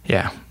 and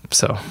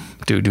so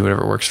do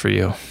whatever works for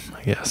you,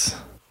 I guess.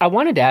 I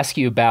wanted to ask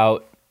you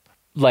about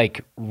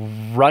like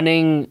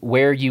running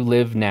where you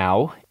live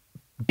now,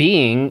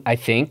 being, I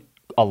think,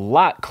 a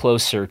lot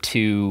closer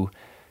to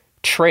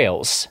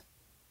trails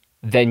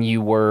than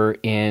you were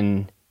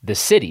in the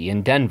city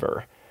in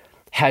Denver.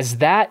 Has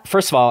that,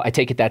 first of all, I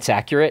take it that's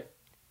accurate?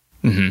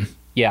 Mm-hmm.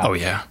 Yeah. Oh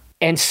yeah.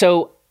 And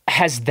so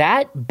has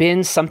that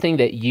been something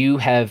that you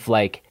have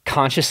like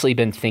consciously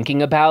been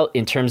thinking about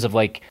in terms of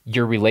like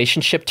your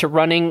relationship to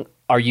running?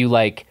 Are you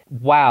like,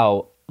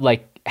 wow,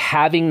 like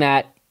having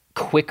that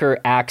quicker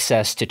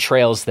access to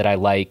trails that I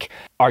like,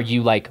 are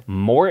you like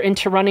more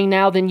into running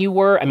now than you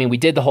were? I mean, we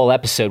did the whole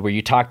episode where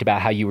you talked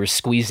about how you were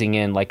squeezing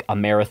in like a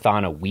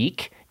marathon a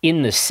week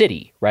in the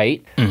city,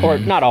 right? Mm-hmm. Or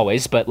not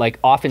always, but like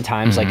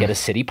oftentimes like at a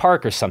city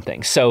park or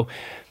something. So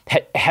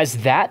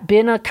has that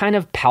been a kind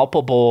of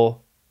palpable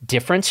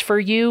difference for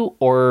you,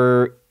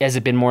 or has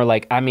it been more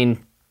like, I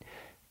mean,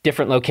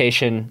 different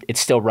location, it's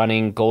still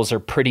running, goals are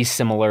pretty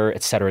similar,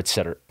 et cetera, et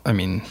cetera? I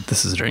mean,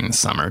 this is during the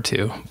summer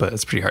too, but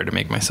it's pretty hard to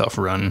make myself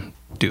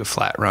do a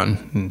flat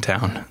run in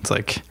town. It's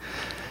like,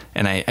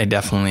 and I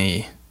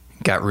definitely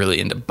got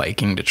really into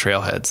biking to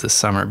trailheads this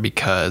summer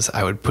because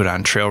I would put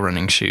on trail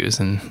running shoes,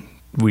 and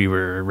we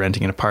were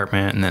renting an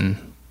apartment, and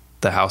then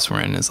the house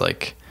we're in is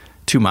like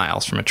 2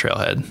 miles from a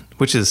trailhead,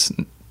 which is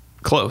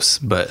close,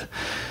 but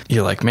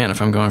you're like, man,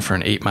 if I'm going for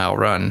an 8-mile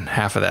run,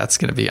 half of that's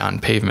going to be on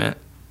pavement.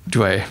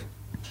 Do I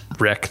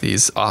wreck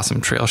these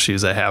awesome trail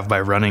shoes I have by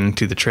running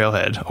to the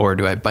trailhead, or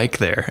do I bike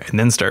there and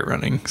then start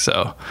running?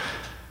 So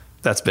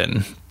that's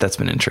been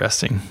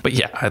interesting. But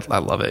yeah, I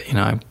love it. You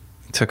know, I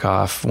took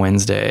off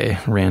Wednesday,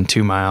 ran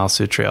 2 miles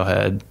to a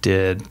trailhead,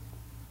 did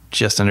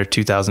just under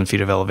 2,000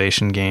 feet of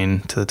elevation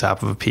gain to the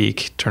top of a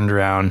peak, turned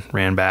around,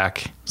 ran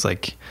back. It was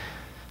like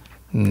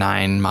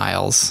 9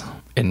 miles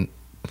in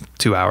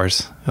 2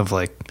 hours of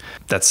like,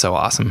 that's so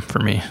awesome for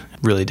me.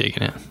 Really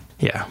digging it.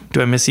 Yeah.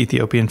 Do I miss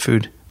Ethiopian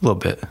food? A little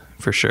bit,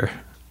 for sure.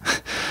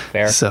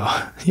 Fair. So,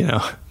 you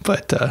know,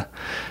 but the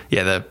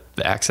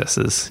access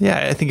is,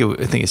 I think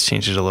it's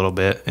changed it a little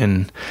bit.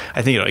 And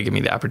I think it'll give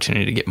me the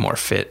opportunity to get more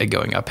fit at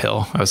going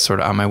uphill. I was sort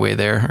of on my way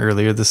there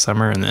earlier this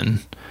summer and then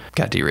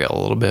got derailed a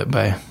little bit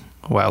by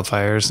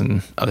wildfires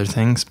and other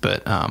things.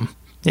 But,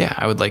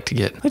 I would like to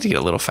get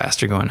a little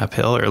faster going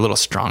uphill, or a little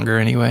stronger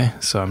anyway.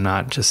 So I'm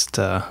not just,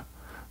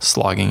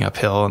 slogging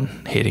uphill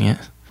and hating it.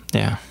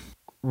 Yeah.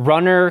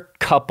 Runner,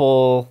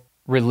 couple,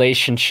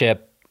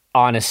 relationship,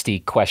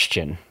 honesty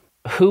question.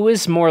 Who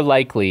is more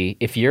likely,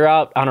 if you're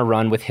out on a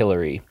run with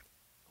Hillary,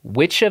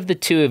 which of the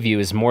two of you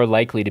is more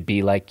likely to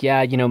be like,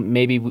 yeah, you know,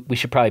 maybe we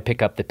should probably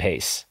pick up the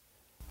pace?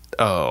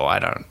 Oh, I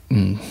don't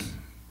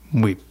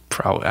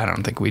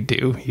think we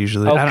do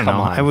usually. Oh, I don't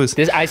know.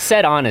 I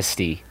said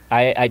honesty.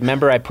 I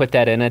remember I put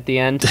that in at the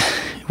end.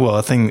 Well,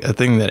 a thing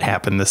that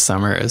happened this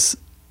summer is,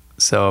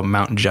 so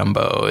Mount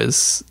Jumbo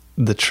is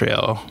the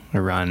trail I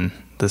run.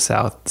 The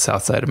south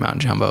side of Mount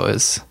Jumbo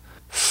is,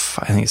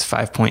 I think it's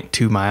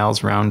 5.2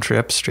 miles round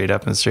trip, straight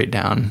up and straight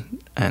down,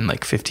 and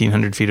like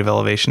 1,500 feet of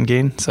elevation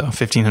gain. So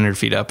 1,500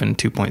 feet up and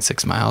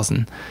 2.6 miles.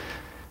 And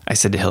I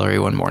said to Hillary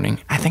one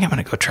morning, I think I'm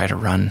going to go try to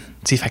run,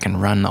 see if I can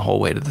run the whole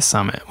way to the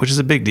summit, which is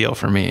a big deal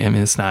for me. I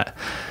mean, it's not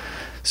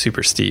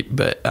super steep,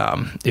 but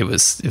it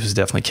was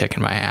definitely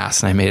kicking my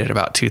ass. And I made it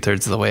about 2/3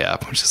 of the way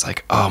up, which is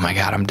like, oh my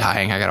God, I'm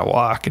dying. I got to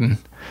walk. And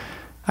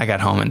I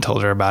got home and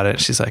told her about it.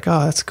 She's like,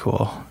 oh, that's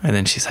cool. And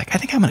then she's like, I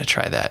think I'm going to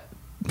try that.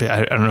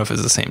 I don't know if it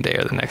was the same day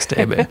or the next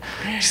day, but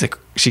she's like,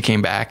 she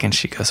came back and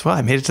she goes, well,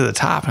 I made it to the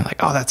top. And I'm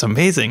like, oh, that's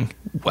amazing.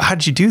 How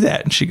did you do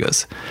that? And she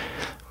goes,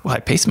 well, I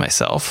paced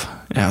myself.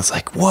 And I was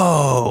like,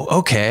 whoa,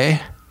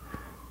 okay,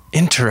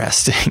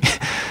 interesting.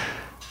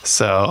 She's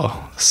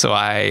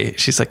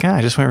like, I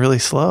just went really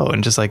slow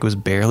and just like was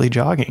barely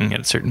jogging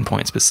at certain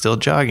points, but still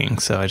jogging.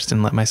 So I just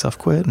didn't let myself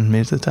quit and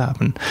made it to the top.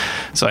 And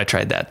so I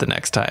tried that the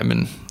next time,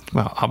 and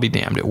well, I'll be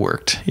damned, it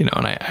worked, and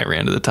I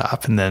ran to the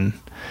top. And then,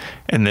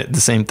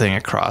 the same thing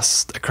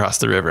across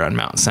the river on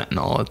Mount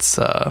Sentinel. It's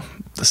the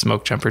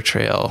Smoke Jumper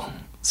Trail.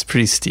 It's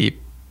pretty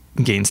steep,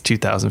 gains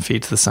 2,000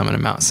 feet to the summit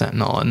of Mount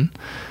Sentinel. And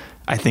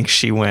I think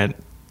she went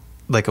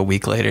like a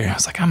week later. I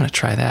was like, I'm going to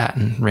try that,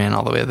 and ran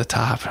all the way to the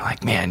top. And I'm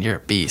like, man, you're a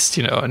beast,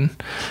 and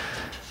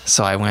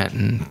so I went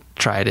and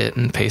tried it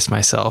and paced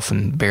myself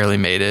and barely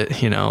made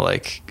it,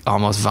 like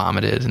almost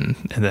vomited. And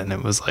then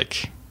it was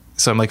like,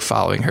 so I'm like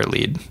following her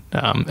lead,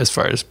 as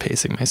far as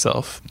pacing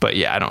myself. But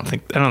yeah, I don't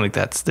think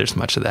there's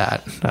much of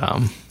that.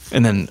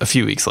 And then a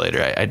few weeks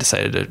later, I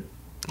decided to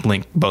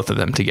link both of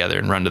them together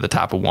and run to the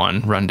top of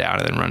one, run down,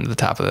 and then run to the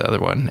top of the other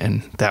one.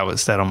 And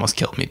that almost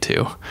killed me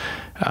too.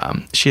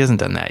 She hasn't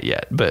done that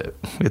yet, but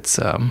it's,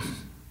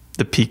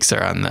 the peaks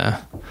are on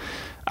the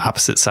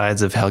opposite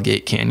sides of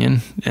Hellgate Canyon.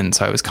 And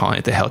so I was calling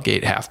it the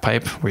Hellgate Half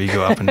Pipe, where you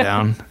go up and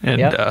down. And,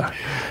 yep.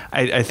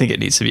 I think it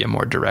needs to be a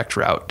more direct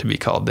route to be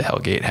called the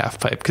Hellgate Half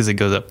Pipe, because it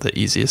goes up the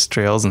easiest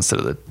trails instead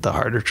of the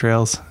harder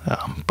trails.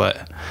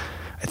 But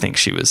I think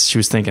she was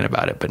thinking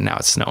about it, but now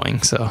it's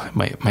snowing, so it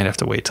might have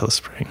to wait till the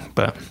spring.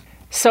 But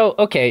so,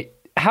 okay,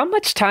 how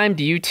much time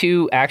do you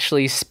two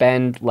actually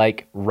spend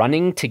like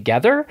running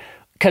together?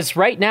 Because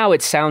right now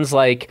it sounds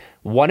like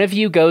one of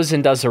you goes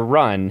and does a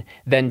run,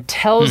 then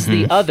tells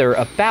the other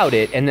about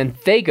it, and then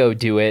they go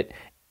do it.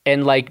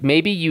 And like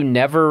maybe you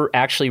never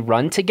actually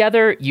run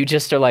together. You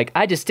just are like,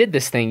 I just did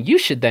this thing. You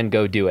should then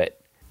go do it.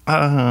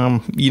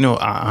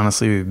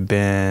 Honestly, we've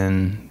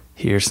been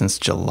here since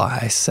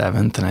July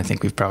 7th, and I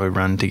think we've probably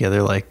run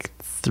together like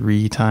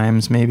 3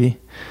 times maybe.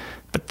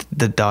 But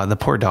the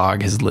poor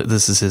dog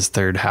this is his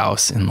 3rd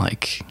house in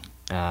like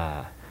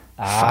 5,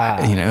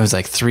 it was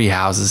like 3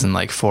 houses in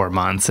like 4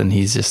 months, and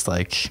he's just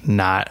like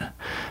not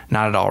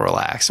at all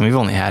relaxed. And we've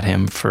only had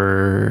him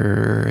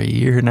for a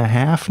year and a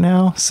half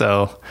now,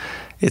 so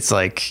it's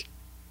like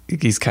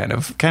he's kind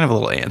of a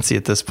little antsy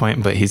at this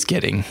point, but he's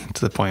getting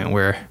to the point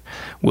where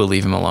we'll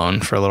leave him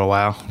alone for a little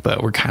while.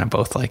 But we're kind of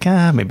both like,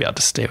 maybe I'll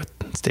just stay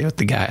with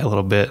the guy a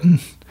little bit and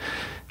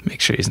make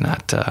sure he's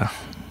not,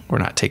 we're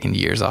not taking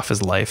years off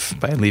his life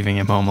by leaving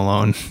him home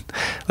alone.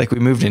 Like we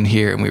moved in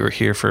here and we were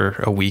here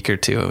for a week or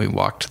two, and we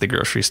walked to the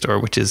grocery store,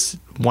 which is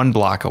 1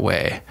 block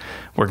away.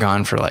 We're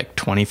gone for like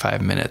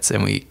 25 minutes,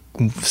 and we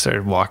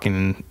started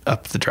walking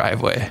up the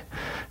driveway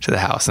to the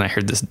house, and I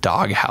heard this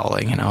dog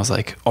howling, and I was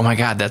like, oh my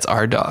God, that's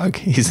our dog.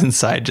 He's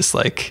inside just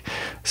like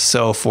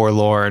so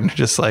forlorn,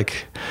 just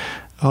like,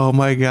 oh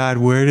my God,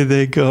 where did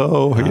they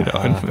go?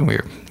 And we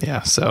were,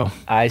 so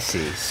I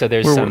see. So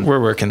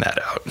we're working that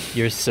out.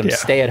 There's some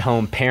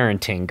stay-at-home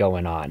parenting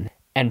going on.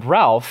 And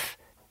Ralph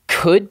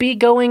could be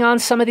going on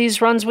some of these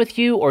runs with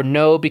you, or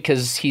no,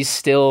 because he's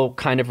still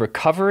kind of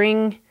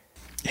recovering.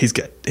 He's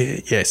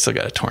still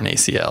got a torn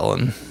ACL,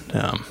 and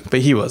but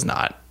he was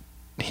not.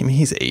 I mean,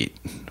 he's 8.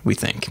 We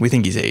think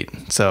he's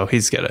 8, so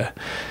he's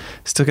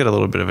still got a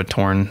little bit of a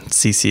torn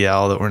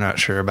CCL that we're not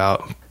sure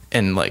about,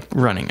 and like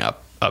running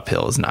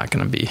uphill is not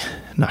going to be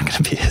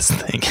his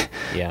thing.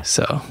 Yeah.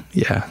 So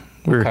yeah,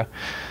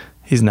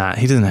 he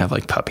doesn't have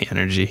like puppy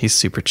energy. He's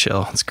super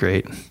chill. It's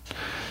great.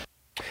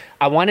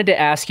 I wanted to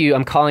ask you,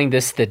 I'm calling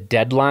this the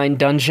deadline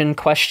dungeon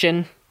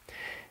question.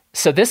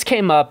 So this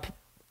came up,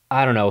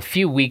 I don't know, a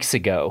few weeks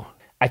ago.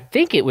 I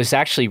think it was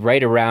actually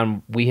right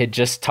around we had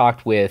just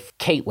talked with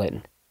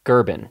Caitlin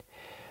Gerben.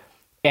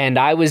 And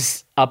I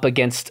was up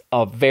against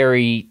a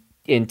very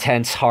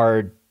intense,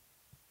 hard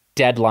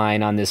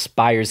deadline on this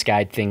buyer's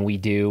guide thing we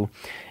do.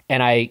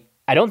 And I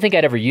don't think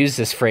I'd ever used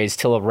this phrase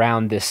till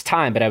around this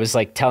time, but I was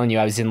like telling you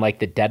I was in like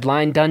the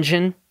deadline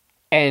dungeon.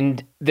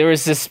 And there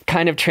was this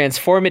kind of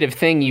transformative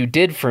thing you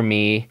did for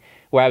me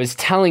where I was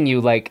telling you,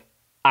 like,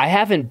 I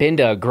haven't been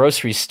to a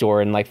grocery store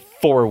in like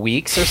 4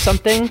 weeks or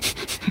something.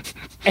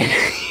 And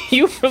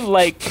you were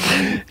like,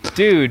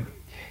 dude,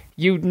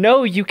 you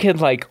can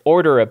like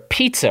order a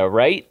pizza,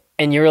 right?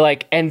 And you're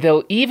like, and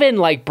they'll even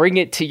like bring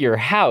it to your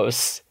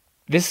house.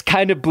 This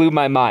kind of blew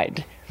my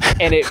mind.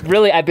 And it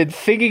really, I've been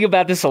thinking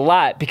about this a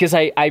lot because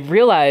I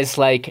realized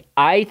like,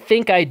 I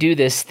think I do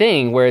this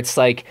thing where it's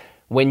like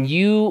when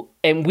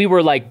and we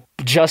were like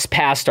just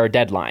passed our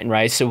deadline,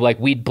 right? So like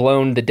we'd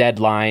blown the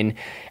deadline.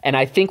 And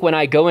I think when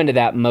I go into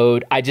that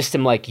mode, I just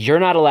am like, you're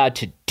not allowed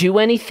to do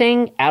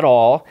anything at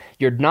all.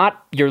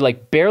 You're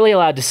like barely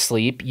allowed to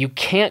sleep. You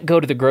can't go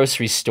to the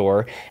grocery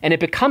store. And it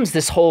becomes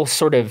this whole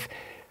sort of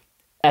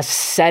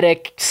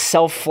ascetic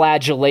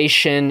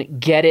self-flagellation,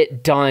 get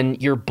it done,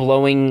 you're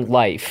blowing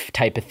life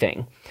type of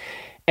thing.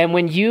 And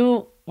when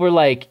you were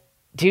like,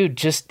 dude,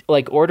 just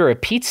like order a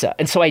pizza.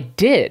 And so I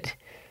did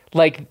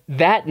like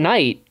that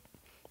night,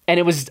 and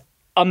it was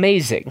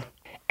amazing.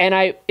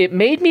 And it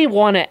made me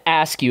want to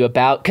ask you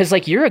about, because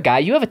like you're a guy,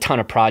 you have a ton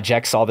of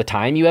projects all the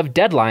time. You have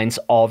deadlines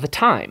all the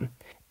time.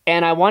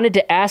 And I wanted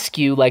to ask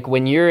you, like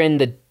when you're in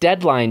the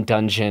deadline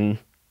dungeon,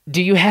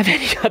 do you have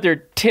any other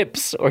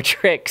tips or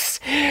tricks?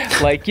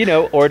 Like,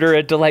 order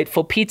a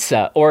delightful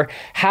pizza, or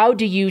how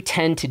do you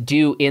tend to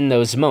do in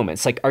those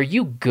moments? Like, are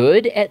you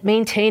good at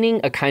maintaining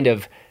a kind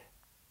of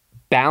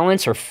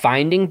balance or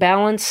finding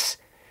balance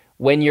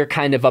when you're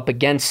kind of up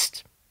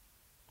against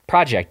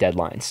project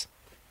deadlines?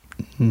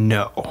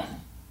 No,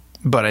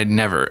 but I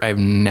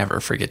never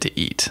forget to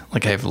eat.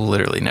 Like I've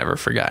literally never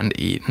forgotten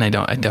to eat. And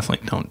I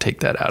definitely don't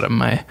take that out of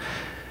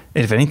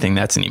if anything,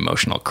 that's an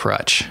emotional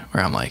crutch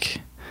where I'm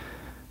like,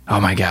 oh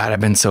my God, I've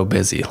been so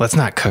busy. Let's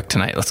not cook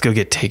tonight. Let's go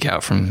get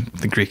takeout from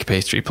the Greek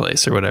pastry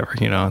place or whatever.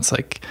 It's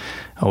like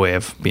a way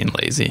of being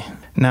lazy.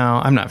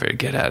 No, I'm not very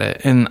good at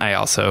it. And I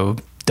also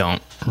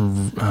don't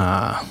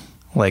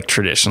like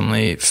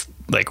traditionally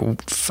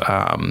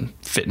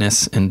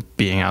fitness and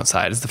being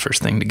outside is the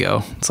first thing to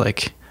go. It's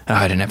like, oh,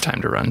 I didn't have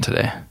time to run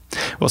today.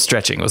 Well,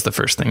 stretching was the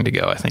first thing to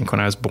go. I think when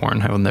I was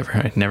born,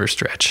 I never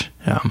stretch.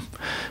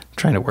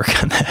 Trying to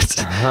work on that.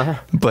 Uh-huh.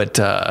 But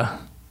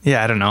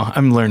yeah, I don't know.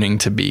 I'm learning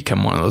to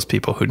become one of those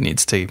people who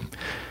needs to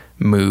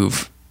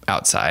move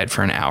outside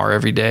for an hour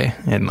every day.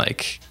 And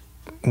like,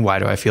 why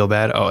do I feel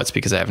bad? Oh, it's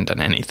because I haven't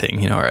done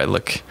anything, or I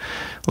look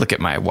at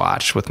my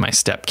watch with my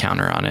step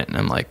counter on it and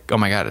I'm like, oh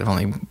my God, I've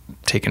only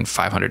taken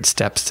 500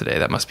 steps today.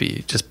 That must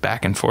be just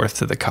back and forth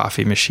to the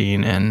coffee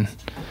machine and,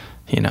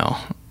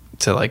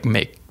 to like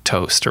make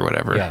toast or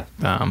whatever.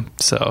 Yeah.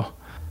 So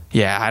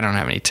yeah, I don't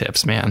have any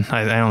tips, man.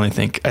 I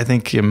think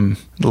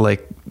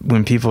like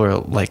when people are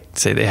like,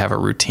 say they have a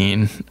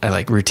routine,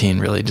 routine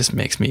really just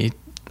makes me,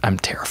 I'm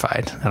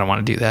terrified. I don't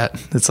want to do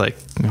that. It's like,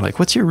 they're like,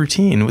 what's your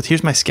routine?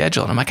 Here's my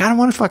schedule. And I'm like, I don't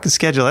want a fucking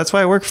schedule. That's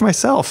why I work for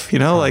myself,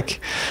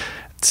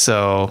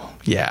 so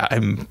yeah,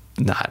 I'm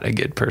not a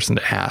good person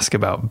to ask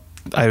about.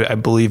 I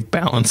believe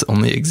balance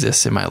only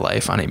exists in my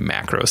life on a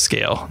macro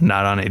scale,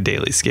 not on a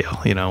daily scale,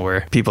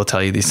 where people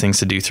tell you these things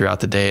to do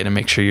throughout the day to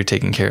make sure you're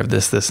taking care of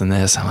this, this, and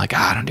this. I'm like,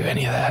 I don't do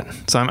any of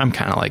that. So I'm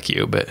kind of like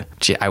you, but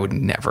gee, I would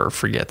never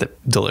forget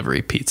that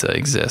delivery pizza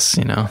exists,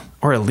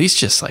 or at least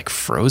just like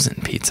frozen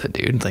pizza,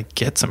 dude. Like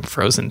get some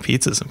frozen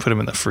pizzas and put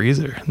them in the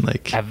freezer. And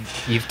like,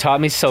 you've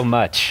taught me so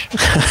much.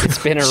 It's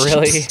been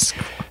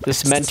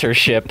this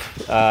mentorship.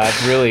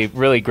 Really,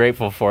 really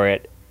grateful for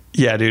it.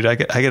 Yeah, dude, you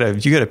got a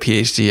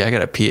PhD. I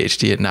got a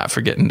PhD at not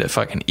forgetting to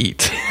fucking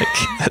eat. Like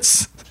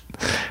that's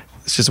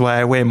just why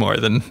I weigh more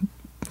than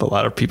a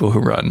lot of people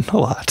who run a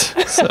lot.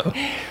 So,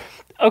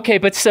 okay.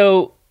 But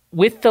so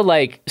with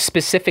the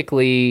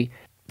specifically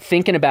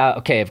thinking about,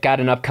 okay, I've got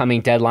an upcoming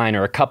deadline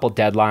or a couple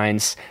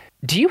deadlines.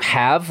 Do you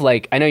have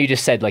I know you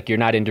just said you're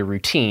not into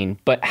routine,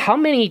 but how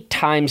many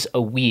times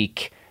a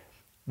week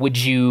would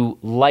you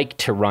like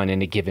to run in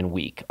a given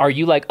week? Are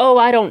you like, oh,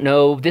 I don't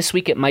know, this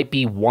week it might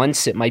be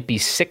once, it might be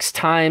 6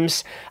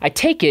 times? I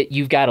take it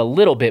you've got a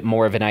little bit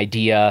more of an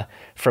idea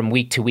from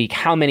week to week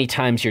how many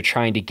times you're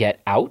trying to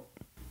get out?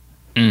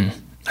 I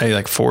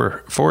like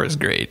 4 is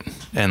great.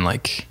 And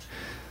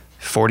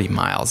 40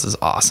 miles is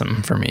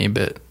awesome for me,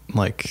 but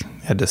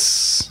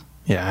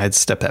I'd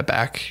step that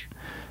back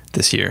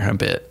this year a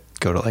bit,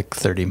 go to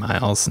 30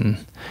 miles.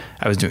 And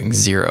I was doing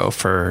 0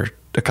 for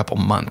a couple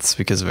months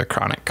because of a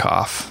chronic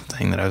cough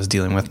thing that I was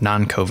dealing with,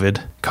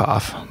 non-COVID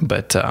cough.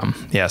 But so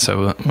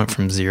I went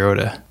from 0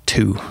 to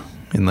 2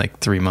 in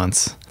 3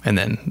 months and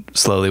then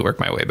slowly work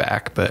my way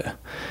back. But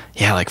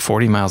yeah,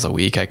 40 miles a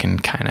week, I can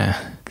I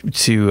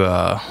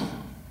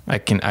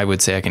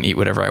would say I can eat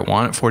whatever I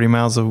want at 40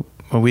 miles a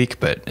week,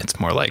 but it's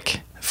more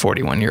like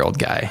 41-year-old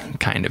guy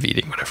kind of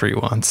eating whatever he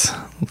wants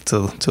to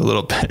a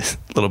little bit.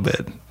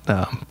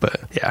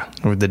 But yeah,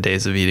 the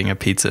days of eating a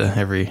pizza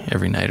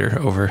every night are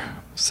over.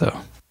 So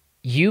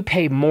you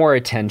pay more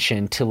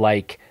attention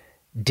to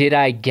did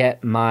I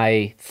get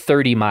my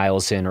 30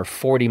 miles in or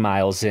 40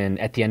 miles in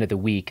at the end of the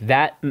week?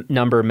 That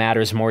number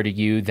matters more to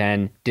you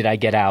than did I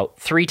get out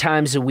 3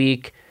 times a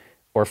week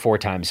or 4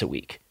 times a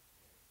week?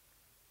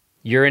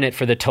 You're in it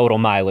for the total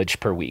mileage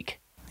per week.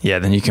 Yeah,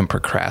 then you can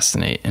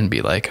procrastinate and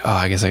be like, oh,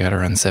 I guess I got to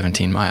run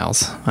 17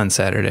 miles on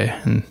Saturday.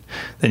 And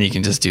then you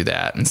can just do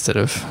that instead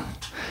of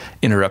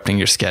interrupting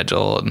your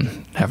schedule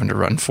and having to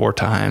run 4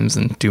 times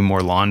and do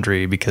more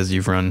laundry because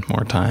you've run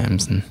more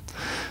times and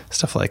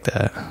stuff like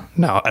that.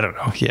 No, I don't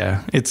know.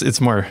 Yeah, it's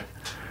more.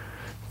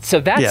 So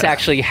that's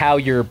actually how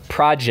your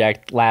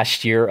project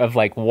last year of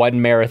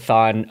 1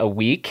 marathon a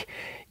week,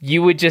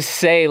 you would just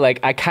say like,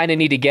 I kind of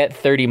need to get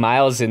 30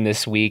 miles in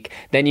this week.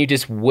 Then you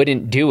just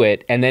wouldn't do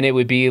it. And then it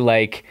would be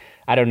like,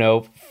 I don't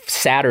know,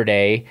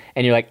 Saturday,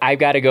 and you're like, I've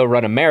got to go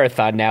run a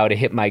marathon now to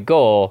hit my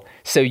goal.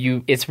 So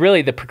it's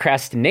really the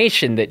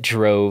procrastination that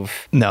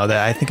drove. No,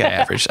 I think I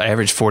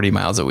averaged 40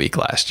 miles a week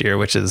last year,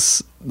 which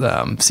is,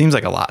 seems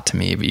like a lot to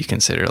me, but you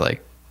consider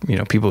like,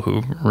 people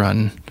who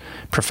run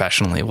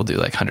professionally will do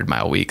like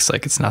 100-mile weeks,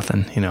 like it's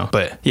nothing,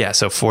 But yeah,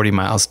 so 40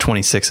 miles,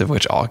 26 of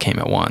which all came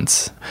at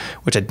once,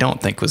 which I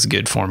don't think was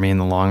good for me in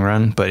the long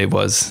run, but it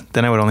was.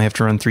 Then I would only have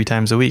to run 3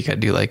 times a week.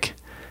 I'd do like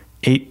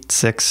 8,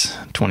 6,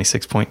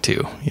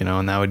 26.2,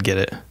 and that would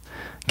get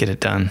it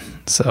done.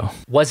 So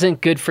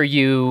wasn't good for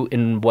you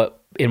in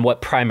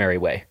what primary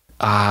way?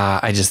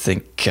 I just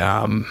think,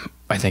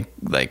 I think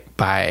like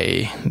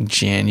by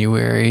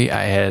January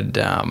I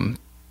had,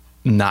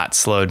 not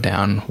slowed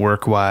down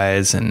work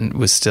wise and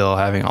was still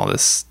having all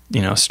this,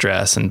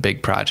 stress and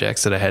big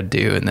projects that I had to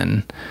do. And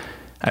then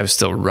I was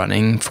still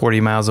running 40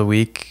 miles a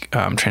week,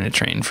 trying to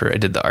train I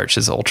did the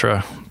Arches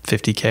Ultra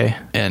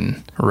 50K.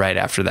 And right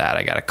after that,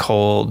 I got a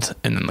cold,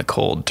 and then the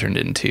cold turned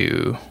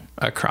into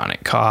a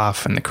chronic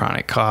cough, and the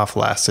chronic cough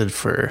lasted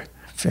for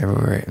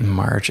February,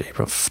 March,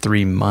 April,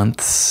 3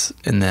 months.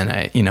 And then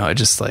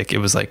it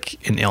was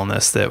like an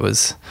illness that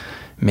was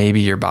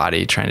maybe your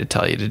body trying to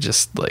tell you to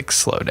just like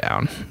slow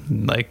down.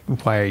 Like,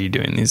 why are you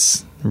doing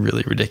these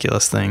really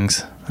ridiculous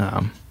things?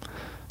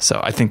 So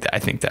I think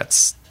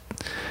that's,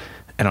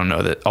 I don't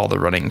know that all the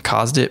running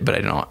caused it, but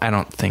I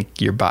don't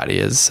think your body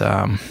is,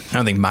 I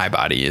don't think my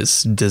body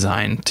is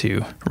designed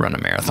to run a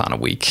marathon a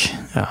week.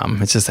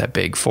 It's just that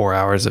big 4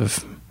 hours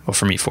of, well,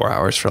 for me, 4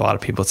 hours. For a lot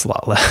of people, it's a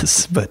lot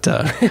less, but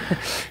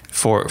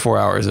 4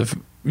 hours of,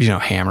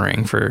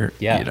 hammering for,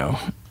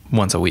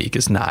 once a week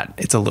is not,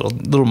 it's a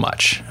little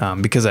much.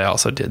 Because I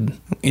also did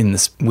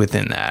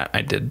within that,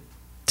 I did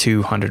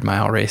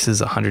 200-mile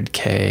races,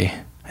 100K,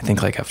 I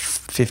think like a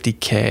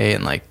 50K,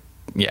 and like,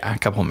 a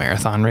couple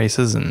marathon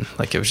races, and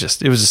like it was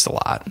just a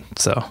lot.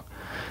 So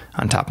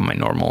on top of my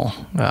normal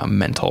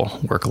mental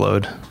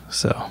workload.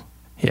 So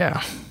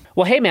yeah.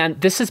 Well, hey man,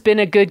 this has been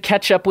a good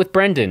catch up with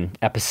Brendan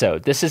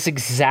episode. This is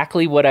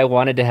exactly what I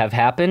wanted to have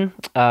happen.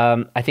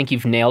 I think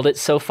you've nailed it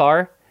so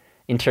far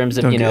in terms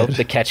of,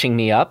 the catching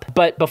me up.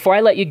 But before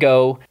I let you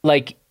go,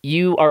 like,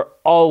 you are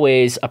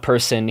always a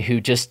person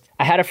who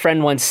I had a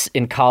friend once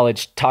in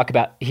college talk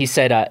about, he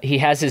said he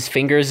has his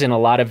fingers in a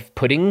lot of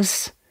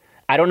puddings.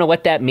 I don't know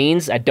what that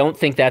means. I don't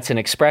think that's an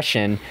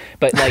expression,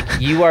 but like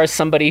you are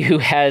somebody who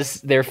has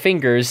their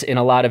fingers in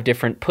a lot of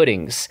different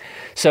puddings.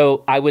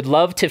 So I would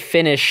love to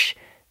finish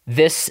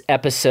this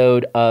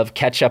episode of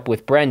Catch Up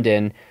with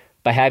Brendan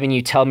by having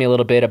you tell me a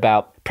little bit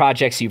about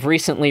projects you've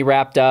recently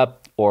wrapped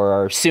up or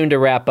are soon to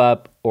wrap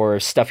up or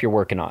stuff you're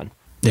working on.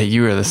 Yeah,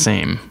 you are the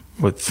same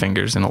with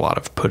fingers in a lot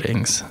of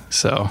puddings.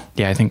 So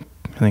yeah, I think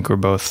we're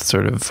both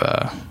sort of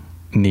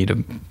need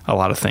a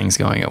lot of things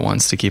going at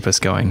once to keep us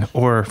going.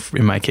 Or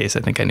in my case,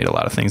 I think I need a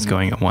lot of things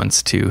going at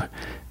once to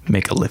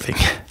make a living.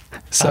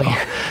 So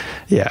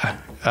yeah.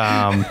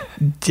 I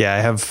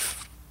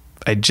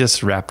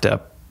just wrapped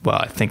up,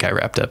 I think I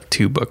wrapped up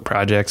 2 book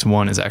projects.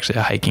 One is actually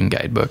a hiking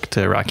guidebook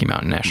to Rocky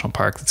Mountain National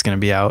Park that's going to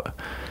be out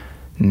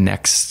in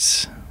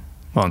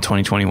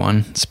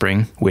 2021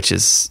 spring, which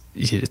it's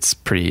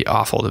pretty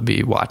awful to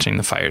be watching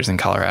the fires in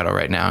Colorado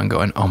right now and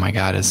going, oh my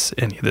God, is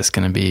any of this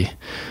going to be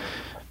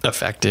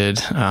affected?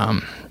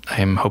 I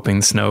am hoping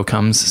the snow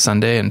comes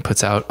Sunday and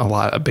puts out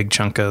a big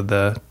chunk of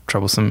the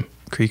troublesome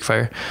creek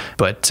fire,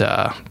 but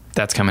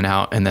that's coming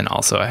out. And then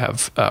also I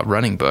have a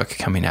running book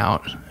coming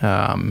out.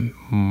 I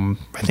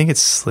think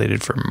it's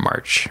slated for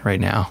March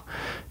right now,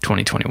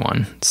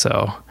 2021.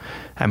 So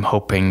I'm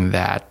hoping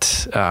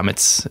that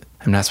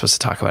I'm not supposed to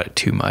talk about it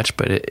too much,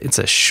 but it's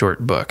a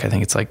short book. I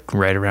think it's like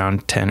right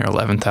around 10 or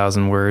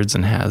 11,000 words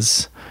and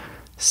has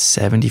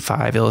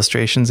 75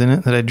 illustrations in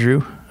it that I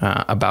drew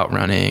about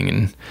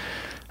running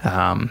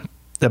and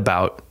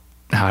about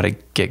how to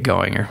get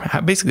going, or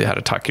basically how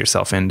to talk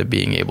yourself into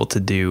being able to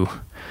do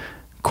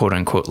quote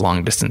unquote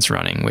long distance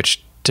running,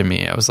 which to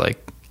me, I was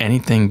like,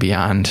 anything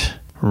beyond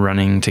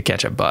running to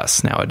catch a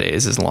bus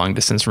nowadays is long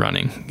distance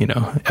running.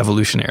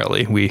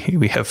 Evolutionarily,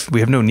 we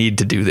have no need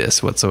to do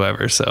this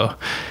whatsoever. So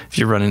if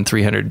you're running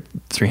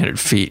 300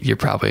 feet, you're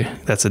probably,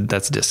 that's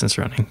distance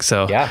running.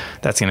 So yeah,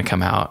 that's going to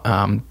come out.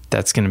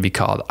 That's going to be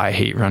called I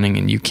Hate Running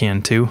and You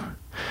Can Too.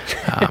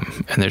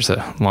 And there's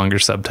a longer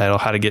subtitle,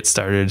 How to Get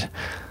Started,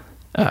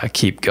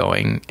 Keep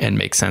Going, and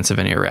Make Sense of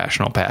an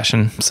Irrational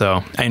Passion.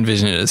 So I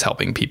envision it as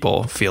helping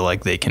people feel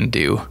like they can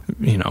do,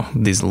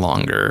 these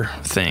longer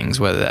things,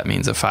 whether that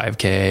means a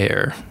 5K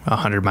or a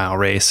 100-mile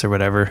race or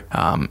whatever,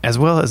 as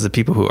well as the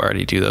people who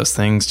already do those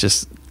things,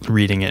 just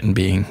reading it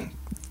and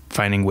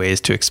finding ways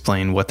to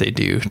explain what they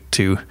do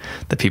to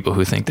the people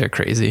who think they're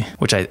crazy,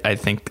 which I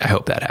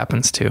hope that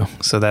happens too.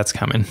 So that's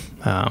coming.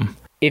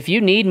 If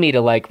you need me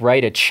to like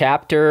write a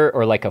chapter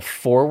or like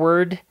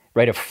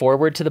write a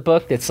forward to the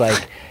book that's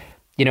like,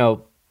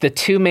 the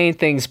 2 main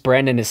things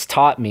Brendan has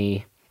taught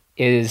me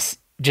is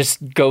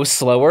just go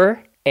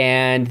slower,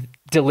 and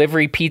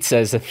delivery pizza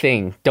is a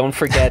thing. Don't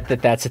forget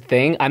that that's a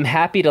thing. I'm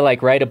happy to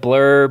like write a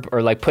blurb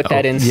or like put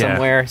that in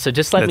somewhere. So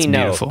just let me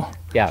know. Beautiful.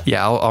 Yeah.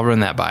 Yeah. I'll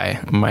run that by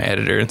my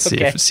editor and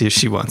see if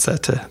she wants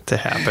that to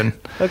happen.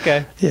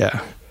 Okay.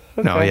 Yeah.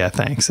 Okay. No, yeah.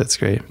 Thanks. That's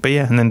great. But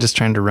yeah, and then just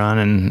trying to run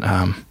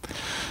and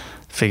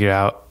figure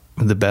out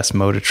the best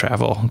mode of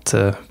travel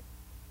to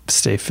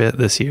stay fit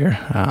this year.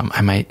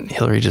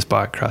 Hillary just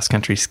bought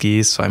cross-country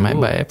skis, so I might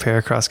buy a pair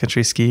of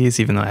cross-country skis,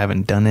 even though I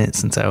haven't done it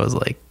since I was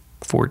like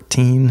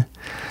 14.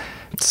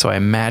 So I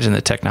imagine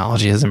the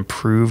technology has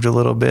improved a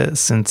little bit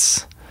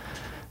since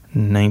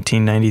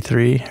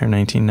 1993 or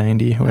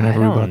 1990, whenever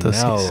we bought those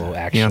skis.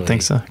 Actually. You don't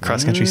think so?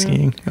 Cross-country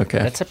skiing? Okay.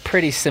 That's a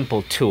pretty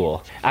simple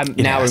tool.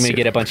 Now we're going to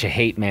get a bunch of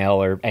hate mail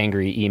or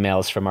angry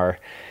emails from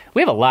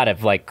we have a lot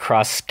of like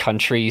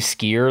cross-country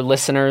skier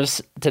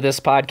listeners to this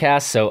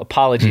podcast, so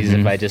apologies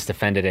if I just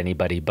offended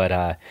anybody,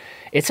 but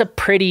it's a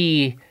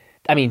pretty...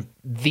 I mean,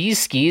 these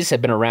skis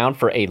have been around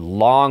for a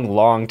long,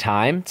 long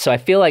time. So I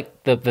feel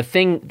like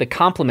the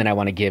compliment I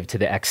want to give to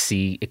the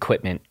XC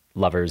equipment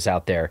lovers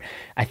out there,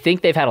 I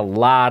think they've had a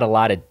lot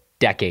of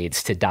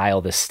decades to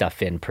dial this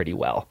stuff in pretty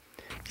well.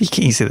 You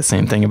can't say the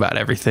same thing about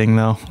everything,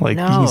 though. Like,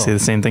 you can say the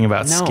same thing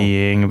about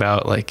skiing,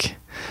 about like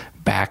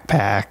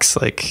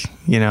backpacks. Like,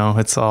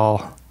 it's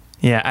all...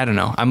 Yeah, I don't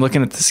know. I'm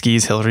looking at the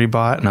skis Hillary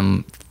bought, and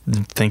I'm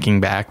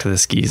thinking back to the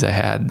skis I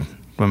had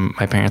when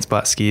my parents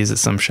bought skis at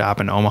some shop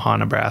in Omaha,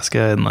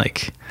 Nebraska, and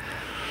like,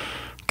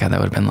 God, that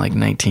would have been like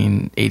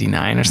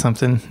 1989 or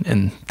something.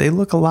 And they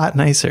look a lot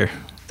nicer.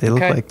 They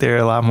look like they're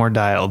a lot more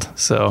dialed.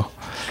 So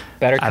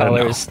better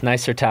colors,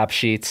 nicer top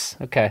sheets.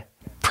 Okay.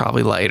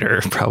 Probably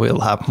lighter, probably a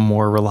lot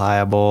more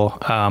reliable.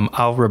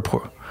 I'll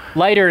report.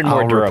 Lighter and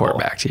more durable. I'll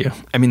report back to you.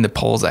 I mean, the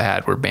poles I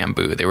had were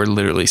bamboo. They were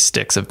literally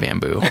sticks of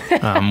bamboo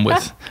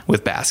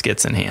with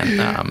baskets and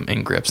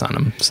and grips on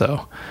them.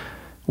 So,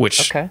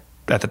 which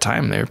at the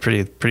time they were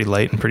pretty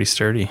light and pretty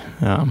sturdy.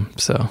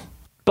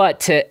 But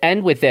to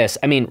end with this,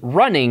 I mean,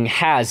 running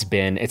has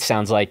been, it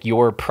sounds like,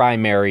 your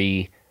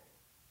primary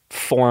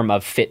form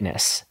of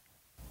fitness.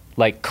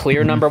 Like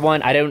clear number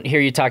one. I don't hear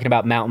you talking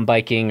about mountain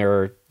biking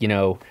or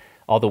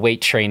all the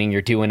weight training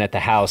you're doing at the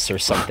house or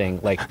something.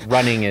 Like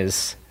running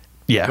is...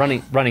 Yeah.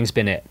 Running's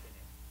been it.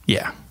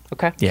 Yeah.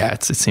 Okay. Yeah,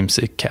 it seems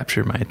to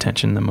capture my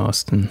attention the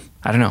most. And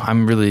I don't know,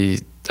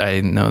 I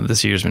know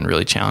this year's been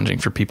really challenging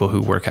for people who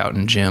work out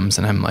in gyms,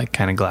 and I'm like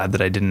kind of glad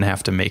that I didn't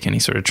have to make any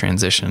sort of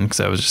transition, because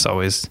I was just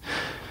always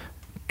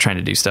trying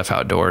to do stuff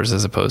outdoors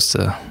as opposed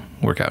to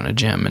work out in a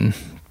gym. And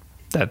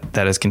that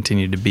has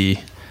continued to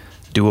be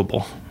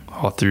doable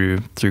all through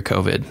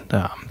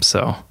COVID.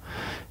 So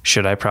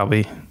should I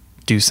probably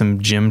do some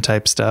gym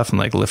type stuff and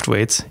like lift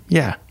weights?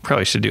 Yeah,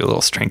 probably should do a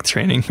little strength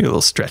training, a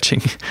little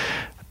stretching.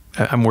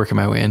 I'm working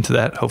my way into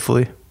that.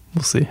 Hopefully,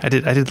 we'll see. I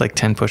did like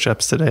 10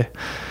 push-ups today.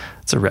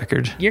 It's a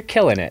record. You're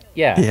killing it.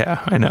 Yeah.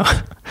 Yeah, I know.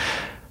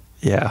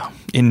 Yeah,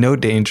 in no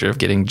danger of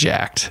getting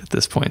jacked at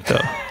this point though,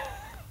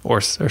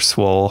 or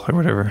swole or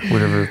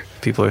whatever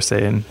people are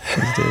saying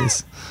these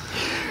days.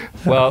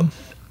 Well,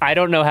 I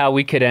don't know how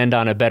we could end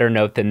on a better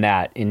note than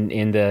that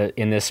in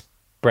this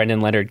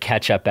Brendan Leonard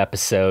catch-up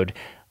episode.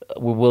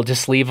 We'll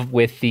just leave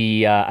with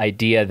the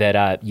idea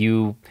that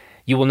you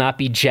will not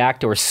be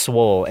jacked or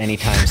swole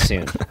anytime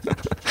soon.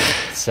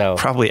 So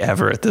probably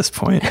ever at this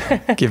point,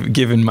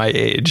 given my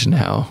age and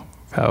how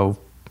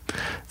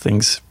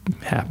things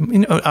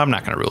happen. I'm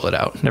not going to rule it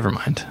out. Never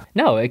mind.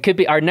 No, it could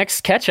be our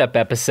next catch-up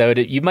episode.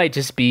 You might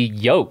just be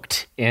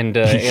yoked, and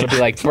it'll be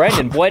like,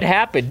 Brendan, what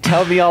happened?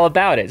 Tell me all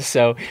about it.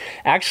 So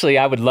actually,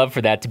 I would love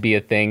for that to be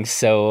a thing.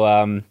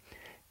 So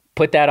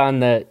put that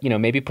on the,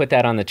 maybe put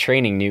that on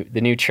the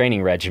new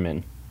training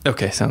regimen.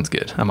 Okay, sounds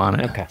good. I'm on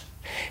it. Okay.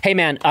 Hey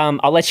man,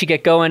 I'll let you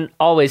get going.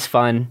 Always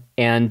fun.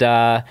 And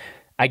I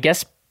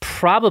guess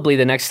probably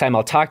the next time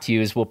I'll talk to you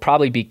is we'll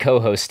probably be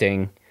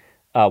co-hosting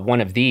one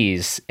of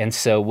these. And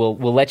so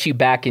we'll let you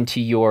back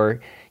into your,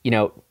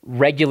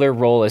 regular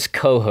role as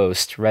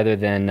co-host rather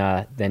than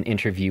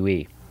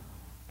interviewee.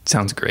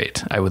 Sounds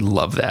great. I would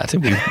love that.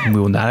 We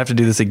will not have to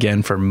do this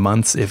again for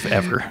months, if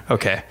ever.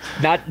 Okay.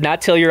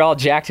 Not till you're all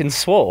jacked and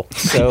swole.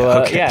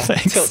 So okay,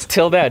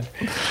 till then.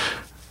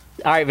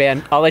 All right,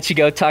 man. I'll let you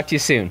go. Talk to you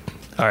soon.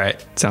 All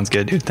right. Sounds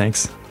good, dude.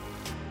 Thanks.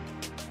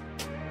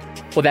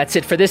 Well, that's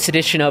it for this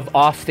edition of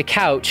Off the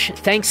Couch.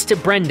 Thanks to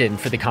Brendan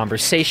for the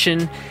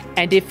conversation.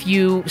 And if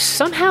you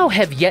somehow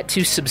have yet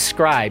to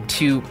subscribe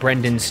to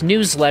Brendan's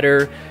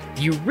newsletter,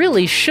 you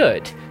really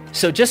should.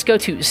 So just go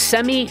to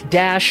semi-rad.com,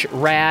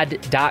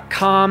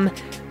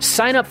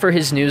 sign up for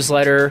his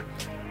newsletter,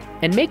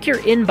 and make your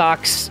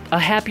inbox a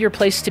happier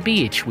place to be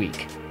each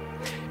week.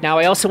 Now,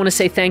 I also want to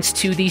say thanks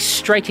to the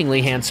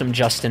strikingly handsome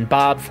Justin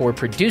Bob for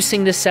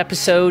producing this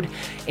episode,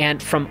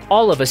 and from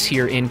all of us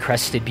here in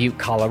Crested Butte,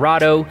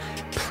 Colorado,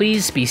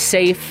 please be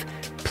safe,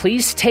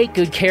 please take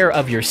good care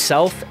of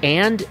yourself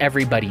and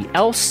everybody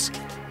else,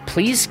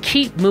 please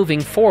keep moving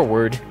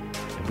forward,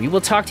 and we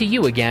will talk to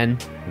you again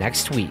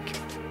next week.